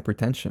pulmonary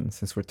hypertension,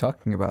 since we're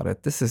talking about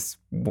it. This is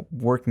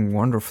working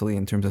wonderfully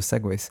in terms of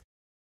segues.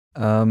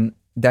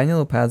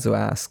 Daniel Opazzo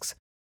asks,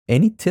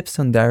 any tips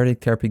on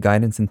diuretic therapy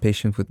guidance in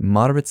patients with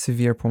moderate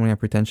severe pulmonary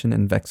hypertension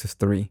and VExUS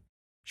 3?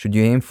 Should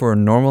you aim for a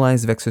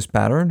normalized VExUS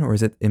pattern, or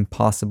is it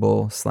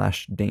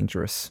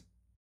impossible/dangerous?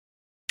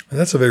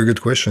 That's a very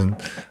good question.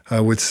 I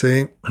would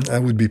say I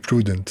would be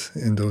prudent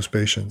in those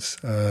patients.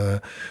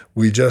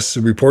 We just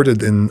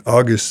reported in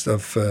August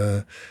of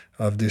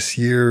this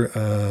year,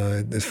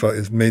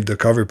 it made the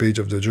cover page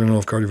of the Journal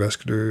of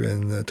Cardiovascular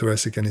and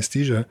Thoracic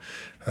Anesthesia,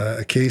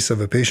 a case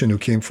of a patient who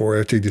came for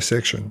aortic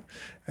dissection.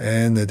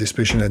 And this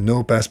patient had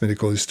no past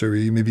medical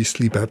history, maybe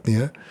sleep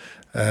apnea.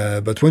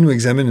 But when we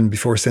examined him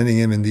before sending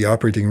him in the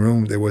operating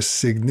room, there was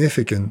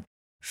significant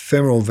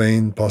femoral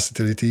vein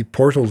pulsatility,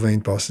 portal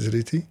vein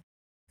pulsatility.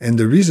 And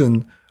the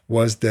reason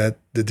was that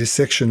the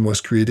dissection was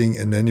creating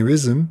an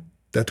aneurysm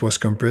that was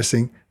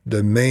compressing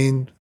the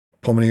main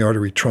pulmonary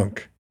artery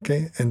trunk.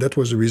 Okay, and that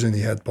was the reason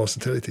he had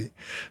pulsatility.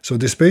 So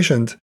this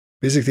patient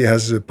basically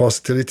has a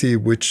pulsatility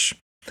which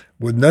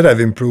would not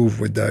have improved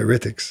with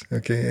diuretics,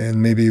 okay,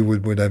 and maybe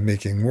would have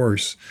making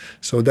worse.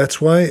 So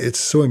that's why it's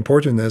so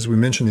important, as we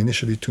mentioned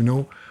initially, to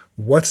know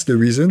what's the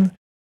reason.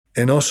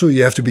 And also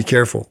you have to be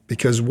careful,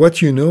 because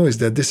what you know is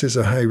that this is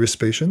a high-risk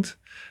patient,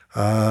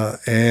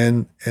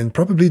 and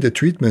probably the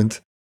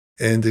treatment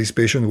in this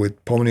patient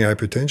with pulmonary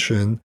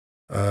hypertension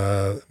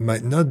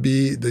might not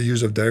be the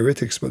use of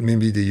diuretics, but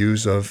maybe the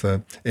use of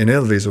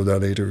inhaled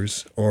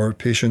vasodilators, or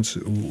patients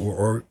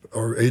or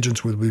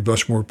agents will be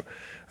much more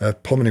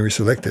pulmonary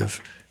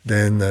selective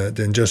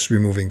than just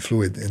removing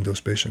fluid in those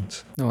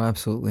patients. No,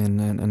 absolutely.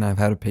 And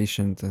I've had a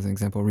patient, as an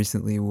example,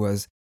 recently who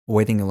was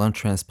awaiting a lung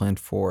transplant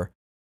for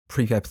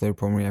precapillary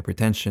pulmonary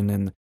hypertension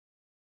and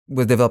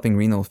was developing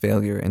renal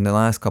failure. In the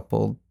last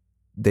couple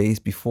days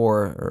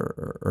before,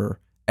 our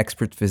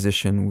expert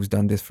physician who's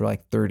done this for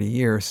like 30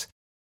 years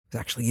was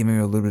actually giving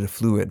her a little bit of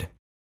fluid,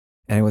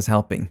 and it was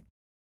helping.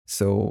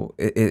 So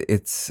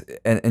it's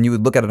and you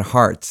would look at a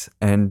heart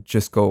and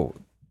just go,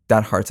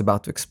 that heart's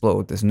about to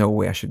explode. There's no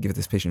way I should give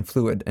this patient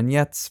fluid. And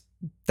yet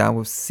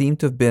that seemed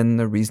to have been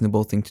a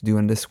reasonable thing to do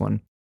in this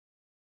one.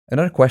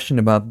 Another question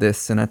about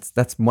this, and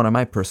that's one of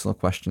my personal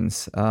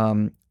questions.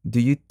 Do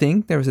you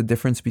think there is a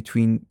difference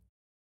between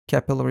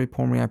capillary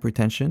pulmonary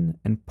hypertension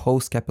and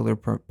post-capillary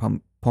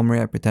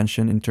pulmonary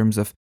hypertension in terms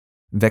of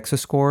VExUS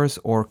scores,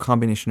 or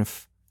combination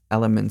of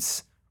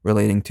elements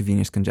relating to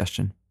venous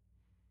congestion?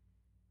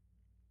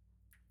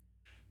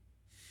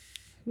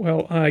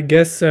 Well, I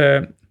guess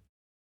I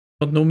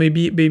don't know.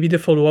 Maybe the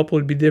follow-up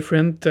will be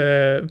different.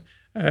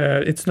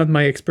 It's not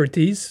my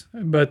expertise,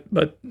 but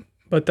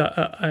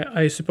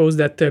I suppose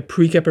that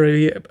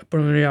pre-capillary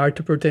pulmonary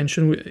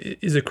hypertension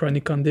is a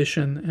chronic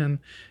condition, and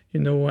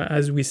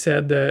as we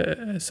said,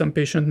 some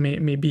patient may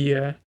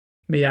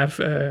have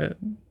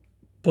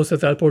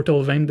postlateral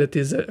portal vein that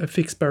is a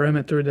fixed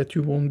parameter that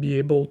you won't be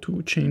able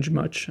to change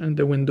much, and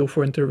the window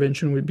for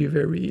intervention will be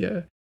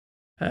very.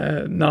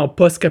 Now,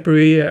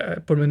 post-capillary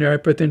pulmonary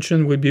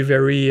hypertension will be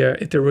very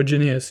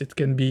heterogeneous. It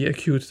can be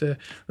acute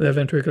left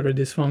ventricular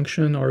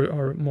dysfunction,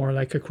 or more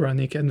like a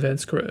chronic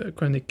advanced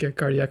chronic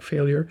cardiac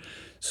failure.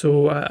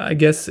 So I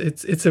guess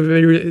it's a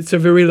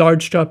very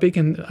large topic,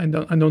 and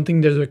I don't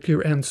think there's a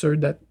clear answer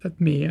that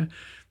may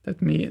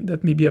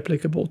be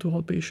applicable to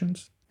all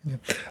patients. Yeah.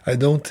 I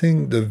don't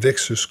think the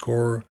VExUS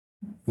score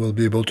will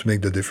be able to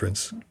make the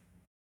difference.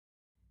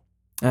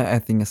 I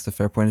think that's the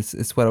fair point.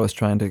 It's what I was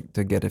trying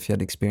to get, if you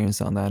had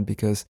experience on that,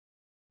 because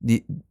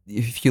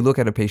if you look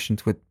at a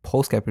patient with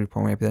post-capillary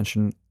pulmonary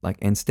hypertension, like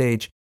end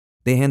stage,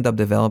 they end up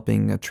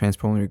developing a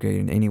transpulmonary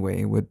gradient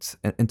anyway.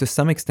 And to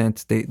some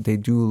extent, they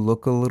do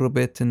look a little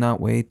bit in that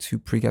way to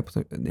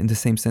precapillary, in the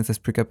same sense as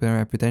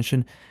precapillary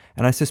hypertension.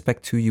 And I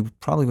suspect too, you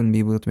probably wouldn't be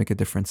able to make a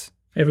difference.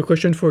 I have a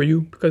question for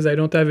you, because I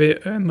don't have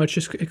much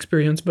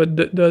experience, but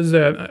does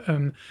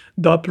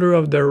Doppler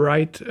of the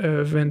right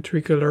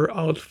ventricular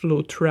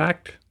outflow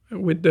tract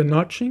with the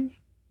notching?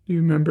 Do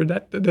you remember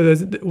that?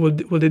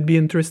 Would it be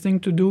interesting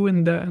to do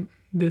in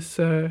this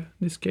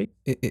case?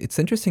 It's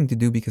interesting to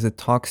do because it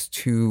talks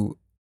to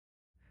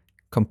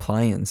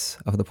compliance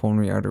of the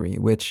pulmonary artery,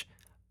 which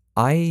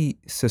I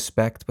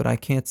suspect, but I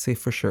can't say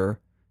for sure,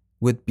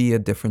 would be a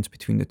difference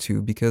between the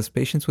two, because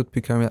patients with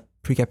precapillary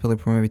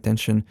pulmonary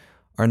hypertension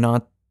are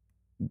not,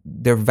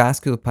 they're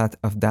vascular path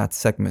of that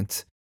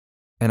segment.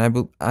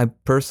 And I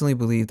personally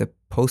believe that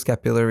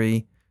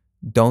post-capillary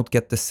don't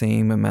get the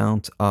same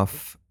amount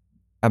of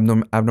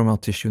abnormal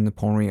tissue in the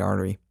pulmonary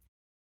artery.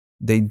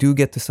 They do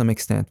get to some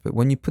extent, but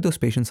when you put those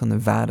patients on the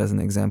VAD as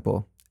an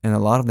example, and a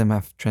lot of them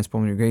have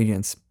transpulmonary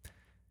gradients,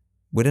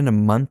 within a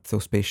month,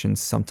 those patients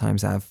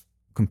sometimes have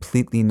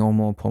completely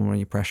normal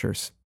pulmonary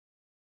pressures.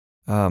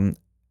 So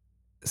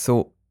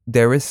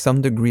there is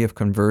some degree of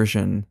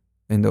conversion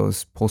in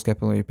those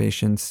post-capillary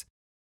patients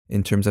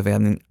in terms of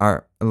having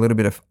a little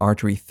bit of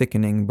artery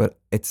thickening, but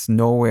it's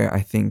nowhere, I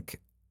think,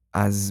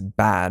 as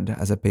bad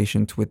as a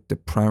patient with the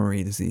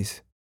primary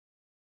disease.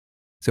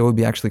 So it would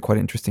be actually quite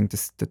interesting to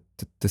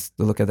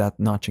look at that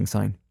notching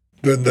sign.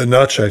 The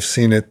notch, I've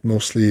seen it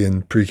mostly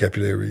in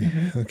precapillary.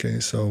 Mm-hmm.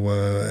 Okay, so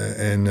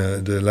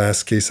the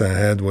last case I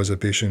had was a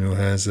patient who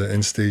has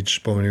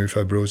end-stage pulmonary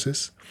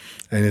fibrosis,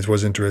 and it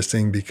was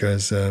interesting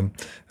because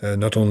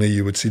not only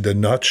you would see the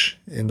notch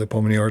in the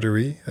pulmonary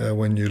artery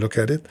when you look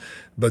at it,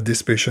 but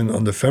this patient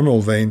on the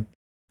femoral vein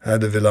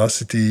had a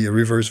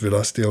reverse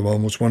velocity of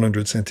almost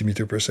 100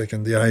 centimeter per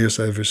second, the highest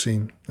I've ever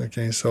seen.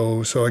 Okay,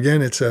 so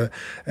again,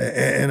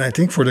 and I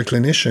think for the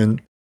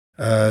clinician,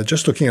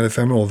 just looking at a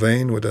femoral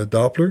vein with a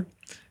Doppler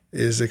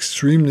is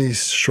extremely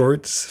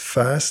short,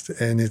 fast,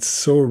 and it's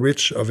so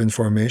rich of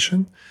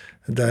information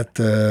that,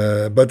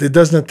 but it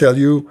does not tell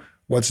you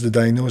what's the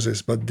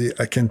diagnosis. But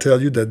I can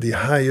tell you that the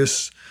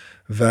highest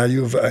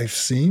value I've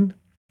seen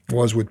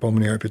was with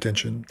pulmonary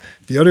hypertension.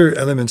 The other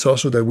elements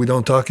also that we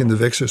don't talk in the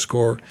VExUS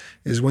score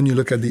is when you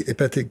look at the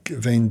hepatic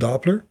vein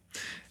Doppler,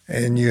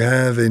 and you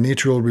have a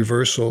atrial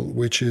reversal,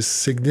 which is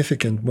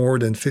significant, more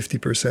than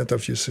 50%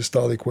 of your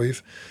systolic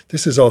wave.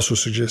 This is also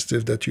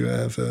suggestive that you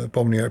have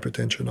pulmonary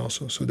hypertension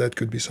also. So that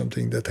could be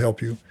something that help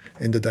you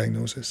in the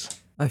diagnosis.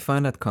 I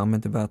find that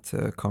comment about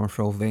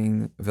peripheral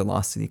vein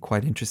velocity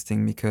quite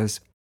interesting because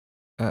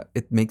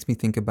it makes me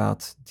think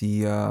about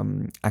the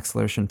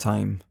acceleration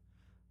time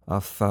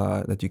of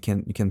that you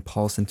can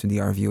pulse into the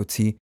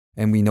RVOT,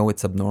 and we know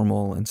it's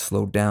abnormal and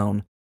slowed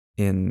down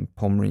in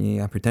pulmonary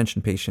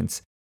hypertension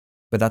patients.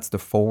 But that's the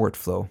forward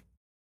flow.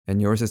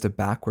 And yours is the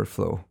backward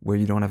flow, where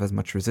you don't have as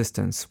much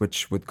resistance,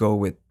 which would go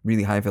with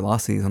really high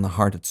velocities on the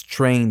heart that's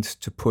trained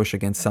to push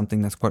against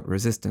something that's quite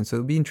resistant. So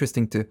it'll be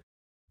interesting to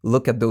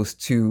look at those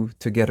two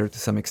together to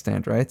some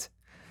extent, right?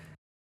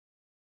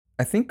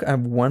 I think I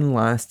have one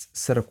last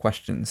set of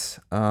questions.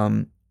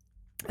 And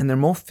they're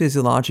more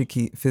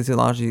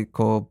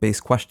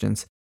physiological-based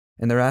questions.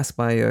 And they're asked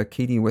by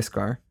Katie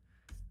Wiskar.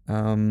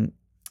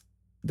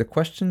 The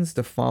question's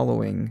the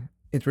following.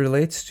 It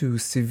relates to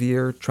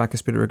severe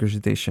tricuspid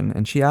regurgitation,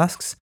 and she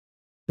asks,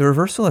 the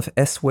reversal of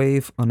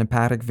S-wave on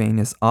hepatic vein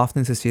is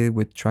often associated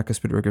with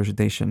tricuspid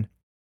regurgitation.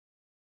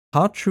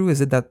 How true is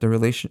that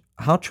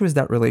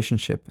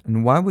relationship,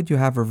 and why would you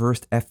have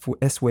reversed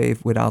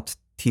S-wave without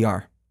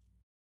TR?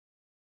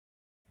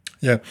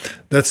 Yeah,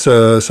 that's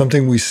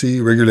something we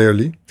see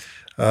regularly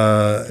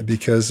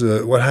because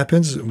what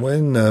happens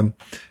when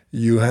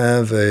you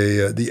have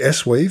the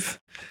S-wave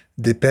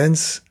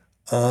depends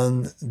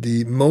on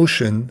the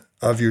motion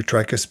of your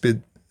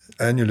tricuspid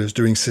annulus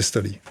during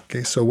systole.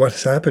 Okay, so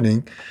what's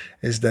happening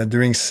is that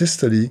during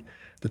systole,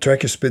 the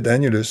tricuspid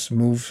annulus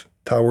moves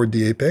toward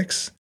the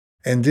apex,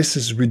 and this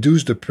has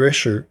reduced the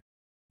pressure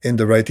in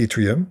the right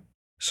atrium.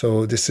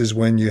 So this is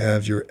when you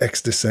have your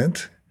X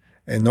descent,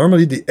 and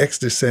normally the X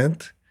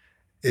descent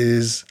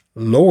is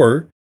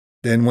lower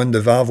than when the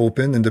valve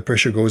opens and the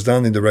pressure goes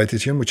down in the right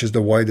atrium, which is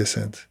the Y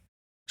descent.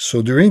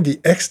 So during the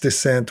X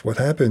descent, what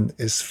happened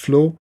is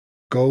flow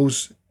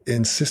goes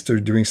in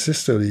during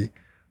systole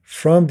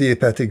from the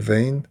hepatic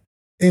vein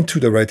into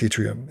the right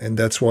atrium. And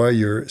that's why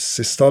your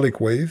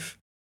systolic wave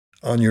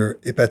on your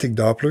hepatic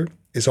Doppler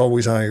is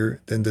always higher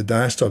than the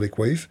diastolic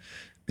wave,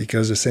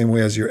 because the same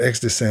way as your X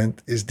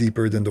descent is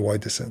deeper than the Y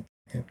descent.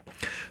 Okay?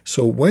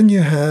 So when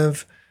you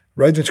have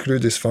right ventricular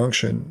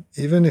dysfunction,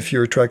 even if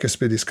your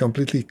tricuspid is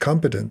completely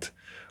competent,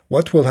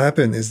 what will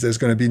happen is there's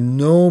going to be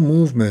no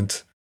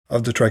movement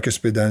of the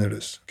tricuspid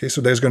annulus. Okay,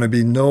 so there's going to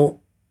be no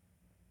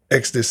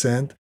X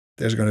descent,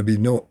 there's going to be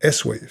no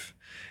S wave.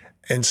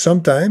 And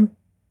sometime,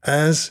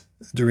 as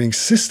during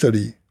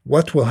systole,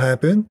 what will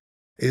happen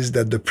is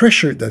that the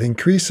pressure that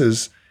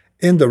increases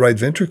in the right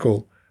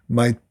ventricle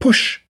might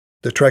push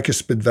the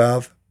tricuspid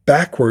valve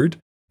backward,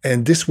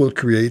 and this will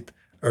create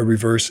a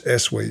reverse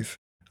S wave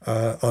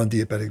on the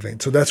hepatic vein.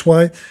 So that's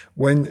why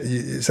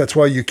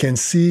you can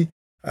see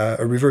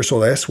a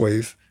reversal S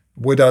wave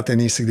without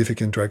any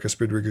significant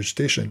tricuspid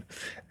regurgitation.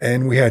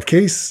 And we had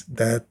case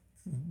that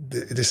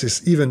this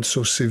is even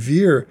so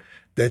severe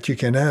that you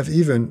can have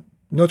even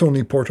not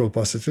only portal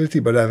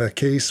pulsatility, but have a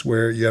case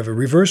where you have a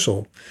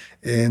reversal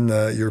in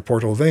your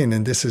portal vein,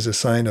 and this is a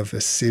sign of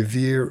a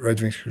severe right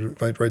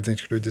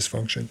ventricular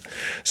dysfunction.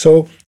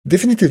 So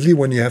definitively,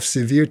 when you have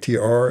severe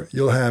TR,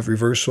 you'll have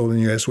reversal in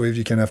your S wave.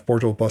 You can have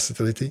portal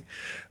pulsatility,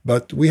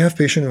 but we have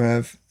patients who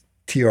have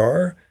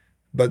TR,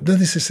 but don't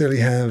necessarily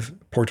have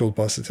portal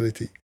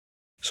pulsatility.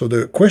 So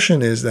the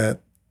question is that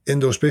in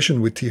those patients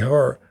with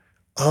TR,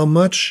 how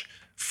much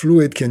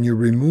fluid can you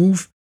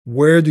remove?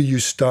 Where do you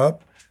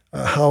stop?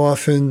 How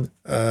often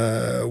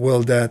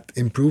will that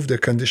improve the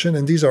condition?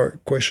 And these are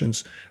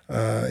questions,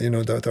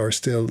 that are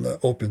still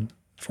open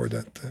for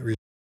that reason.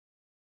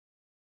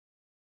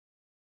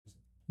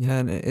 Yeah,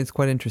 and it's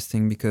quite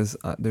interesting because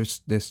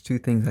there's two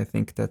things I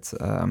think that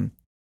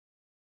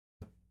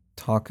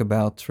talk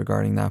about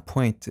regarding that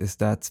point is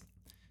that,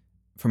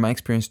 from my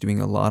experience doing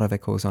a lot of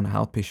echoes on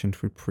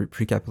outpatient with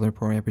precapillary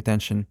pulmonary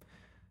hypertension,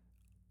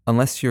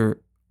 unless you're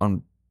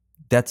on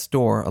death's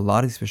door, a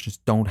lot of these patients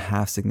don't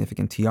have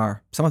significant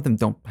TR. Some of them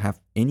don't have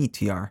any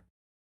TR,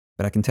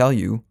 but I can tell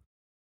you,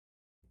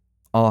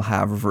 all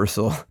have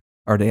reversal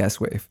or the S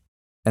wave,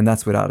 and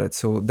that's without it.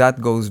 So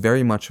that goes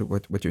very much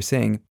with what you're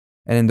saying.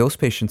 And in those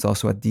patients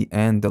also at the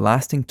end, the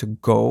last thing to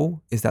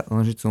go is that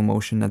longitudinal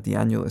motion at the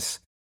annulus.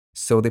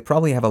 So they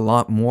probably have a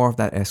lot more of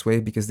that S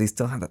wave because they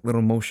still have that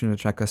little motion in the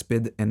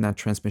tricuspid and that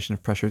transmission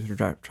of pressure to the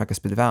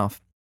tricuspid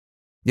valve.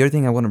 The other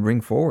thing I want to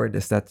bring forward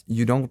is that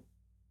you can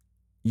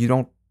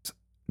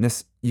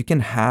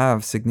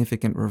have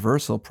significant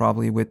reversal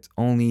probably with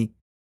only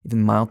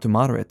even mild to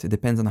moderate. It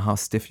depends on how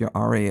stiff your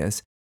RA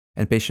is.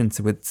 And patients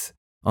with,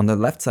 on the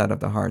left side of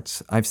the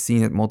heart, I've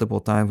seen it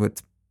multiple times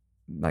with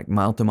like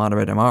mild to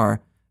moderate MR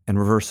and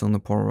reversal in the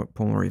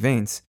pulmonary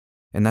veins.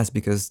 And that's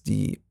because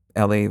the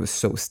LA was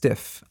so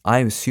stiff. I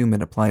assume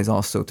it applies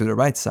also to the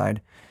right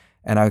side.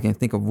 And I can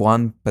think of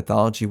one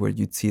pathology where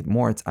you'd see it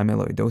more. It's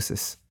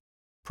amyloidosis,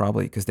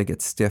 probably because they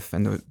get stiff,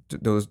 and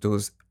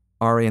those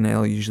RA and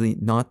L are usually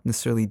not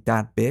necessarily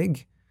that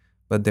big,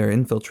 but they're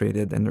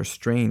infiltrated and their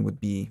strain would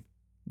be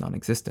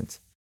non-existent.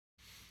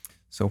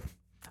 So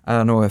I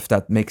don't know if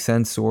that makes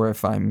sense or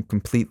if I'm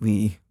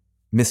completely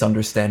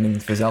misunderstanding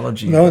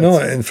physiology. No.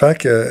 In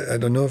fact, I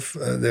don't know if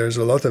there's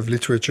a lot of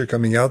literature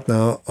coming out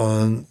now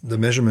on the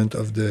measurement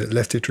of the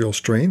left atrial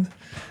strain,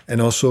 and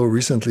also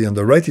recently on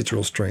the right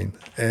atrial strain.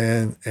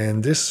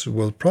 And this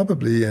will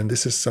probably, and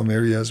this is some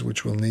areas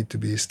which will need to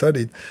be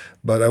studied,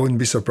 but I wouldn't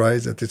be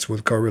surprised that it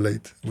will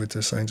correlate with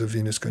the signs of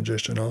venous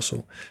congestion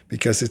also,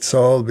 because it's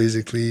all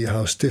basically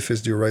how stiff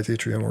is your right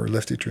atrium or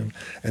left atrium,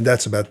 and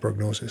that's a bad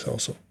prognosis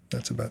also.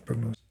 That's a bad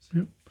prognosis.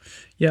 Yep.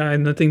 Yeah,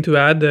 and nothing to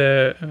add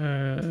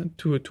to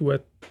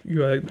what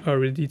you had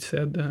already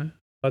said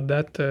about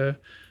that.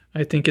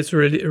 I think it's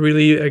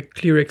really a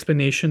clear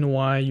explanation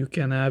why you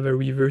can have a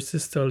reverse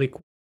systolic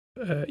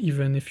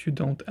even if you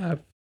don't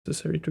have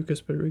necessary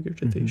tricuspid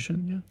regurgitation.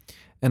 Mm-hmm. Yeah.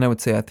 And I would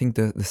say, I think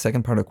the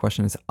second part of the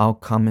question is how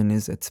common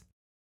is it?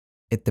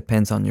 It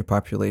depends on your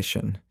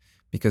population,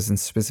 because in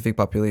specific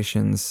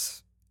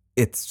populations,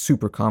 it's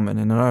super common,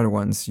 and in other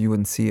ones, you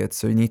wouldn't see it.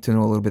 So you need to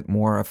know a little bit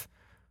more of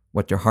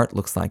what your heart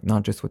looks like,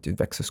 not just what your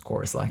VExUS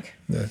score is like.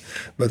 Yeah.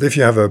 But if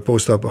you have a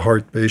post-op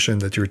heart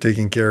patient that you're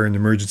taking care in the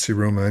emergency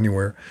room or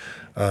anywhere,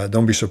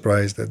 don't be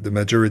surprised that the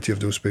majority of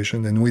those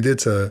patients, and we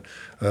did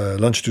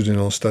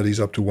longitudinal studies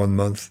up to 1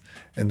 month,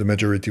 and the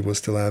majority will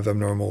still have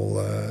abnormal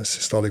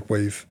systolic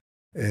wave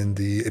in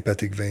the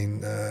hepatic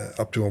vein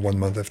up to 1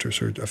 month after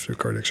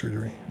cardiac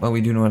surgery. Well,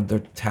 we do know that the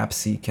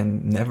TAP-C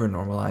can never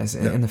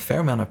normalize. Yeah. In a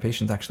fair amount of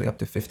patients, actually up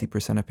to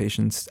 50% of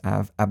patients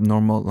have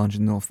abnormal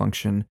longitudinal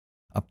function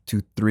up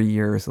to 3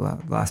 years, the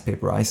last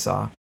paper I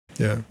saw.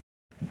 Yeah.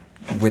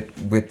 But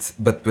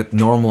with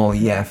normal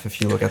EF,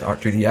 if you look at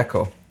R3D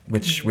echo,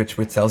 which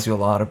tells you a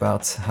lot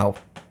about how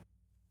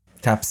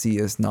TAP-C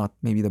is not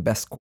maybe the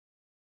best.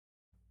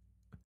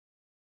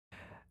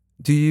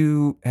 Do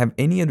you have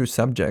any other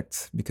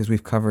subjects, because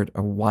we've covered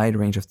a wide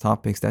range of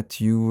topics,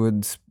 that you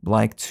would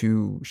like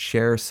to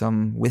share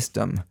some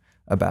wisdom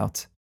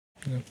about?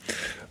 Yeah.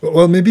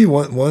 Well, maybe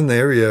one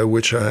area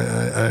which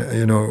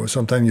I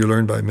sometimes you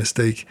learn by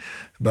mistake,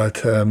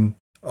 but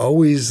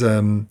always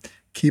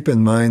keep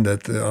in mind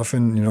that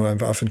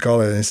I've often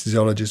called an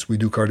anesthesiologist. We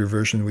do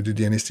cardioversion, we do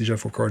the anesthesia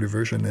for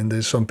cardioversion, and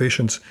there's some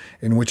patients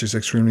in which it's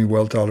extremely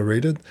well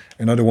tolerated,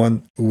 another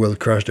one who will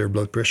crash their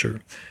blood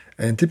pressure.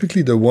 And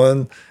typically the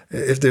one,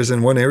 if there's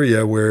in one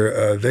area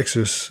where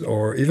VExUS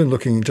or even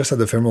looking just at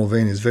the femoral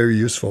vein is very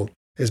useful,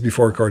 is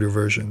before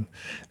cardioversion.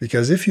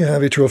 Because if you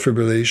have atrial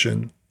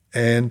fibrillation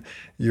and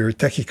your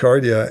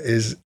tachycardia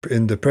is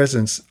in the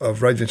presence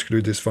of right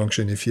ventricular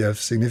dysfunction, if you have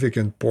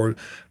significant portal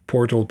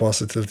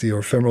pulsatility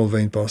or femoral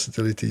vein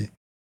pulsatility,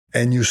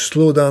 and you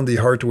slow down the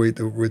heart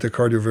rate with a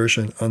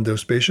cardioversion on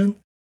those patients,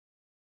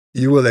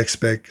 you will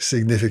expect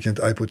significant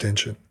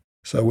hypotension.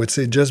 So I would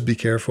say just be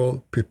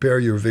careful, prepare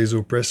your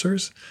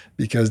vasopressors,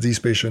 because these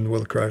patients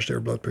will crash their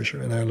blood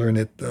pressure. And I learned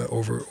it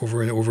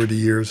over the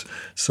years.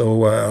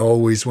 So I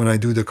always, when I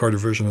do the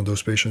cardioversion of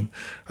those patients,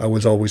 I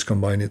would always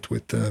combine it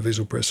with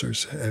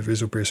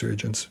vasopressor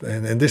agents.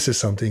 And this is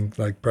something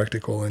like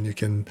practical, and you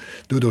can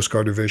do those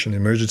cardioversion in the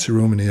emergency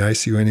room, in the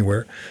ICU,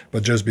 anywhere.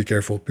 But just be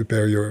careful,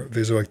 prepare your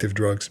vasoactive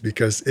drugs,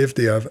 because if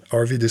they have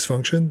RV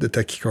dysfunction, the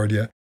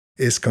tachycardia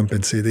is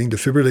compensating. The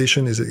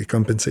fibrillation is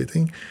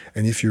compensating,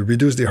 and if you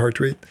reduce the heart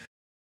rate,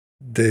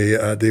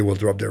 they will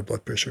drop their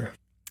blood pressure.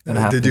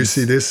 Did you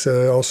see this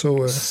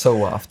also?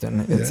 So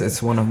often.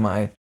 It's one of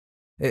my.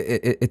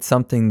 It's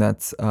something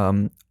that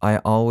I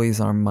always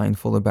are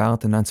mindful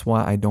about, and that's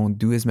why I don't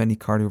do as many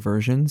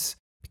cardioversions,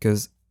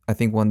 because I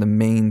think one of the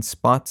main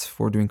spots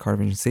for doing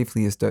cardioversion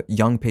safely is the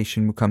young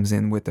patient who comes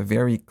in with a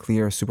very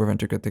clear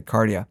supraventricular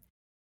tachycardia.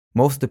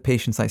 Most of the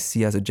patients I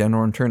see as a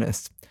general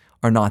internist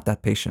are not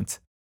that patient.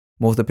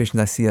 Most of the patients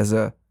I see as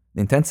an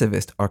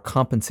intensivist are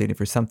compensating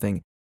for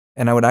something.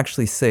 And I would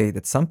actually say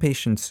that some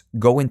patients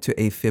go into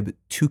AFib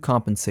to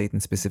compensate in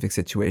specific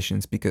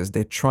situations because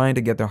they're trying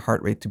to get their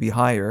heart rate to be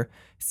higher.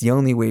 It's the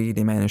only way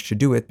they manage to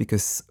do it,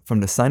 because from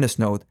the sinus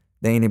node,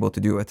 they ain't able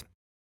to do it.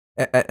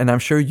 And I'm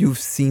sure you've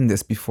seen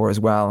this before as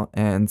well.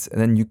 And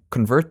then you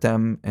convert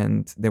them,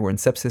 and they were in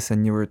sepsis,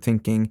 and you were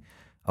thinking,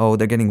 oh,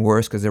 they're getting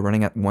worse because they're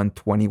running at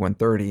 120,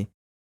 130.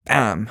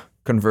 Bam,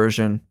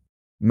 conversion.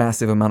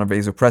 Massive amount of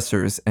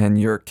vasopressors, and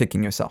you're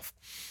kicking yourself.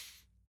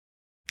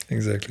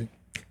 exactly.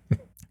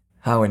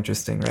 How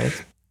interesting,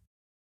 right?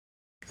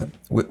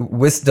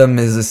 Wisdom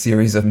is a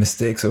series of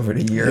mistakes over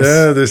the years.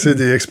 Yeah, they say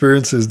the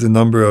experience is the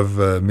number of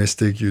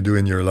mistakes you do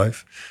in your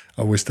life.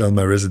 I always tell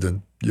my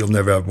resident, you'll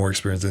never have more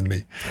experience than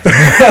me.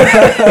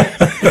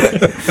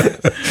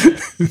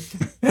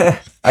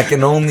 I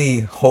can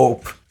only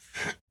hope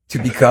to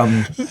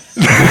become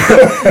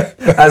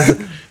as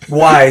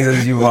wise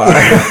as you are.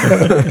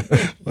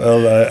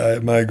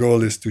 Well, my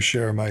goal is to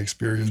share my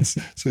experience,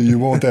 so you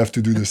won't have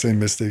to do the same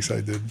mistakes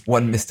I did.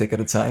 One mistake at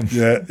a time.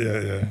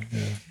 Yeah.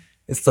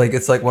 It's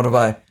like one of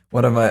my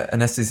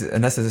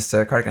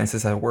anesthetists, cardiac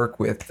anesthetists I work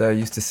with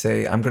used to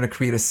say, I'm going to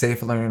create a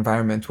safe learning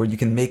environment where you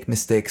can make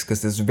mistakes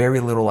because there's very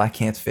little I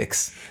can't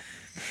fix.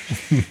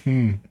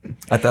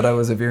 I thought that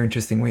was a very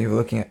interesting way of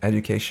looking at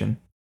education.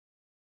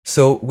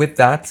 So with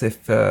that,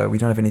 if we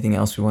don't have anything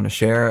else we want to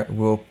share,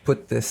 we'll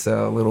put this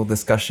little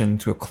discussion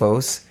to a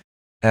close,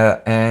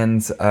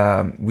 and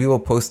we will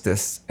post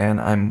this.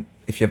 And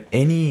if you have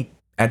any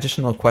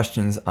additional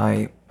questions,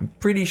 I'm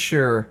pretty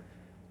sure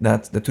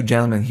that the two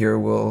gentlemen here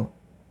will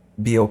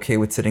be okay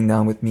with sitting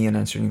down with me and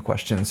answering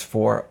questions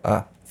for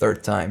a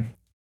third time.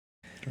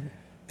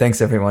 Thanks,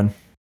 everyone.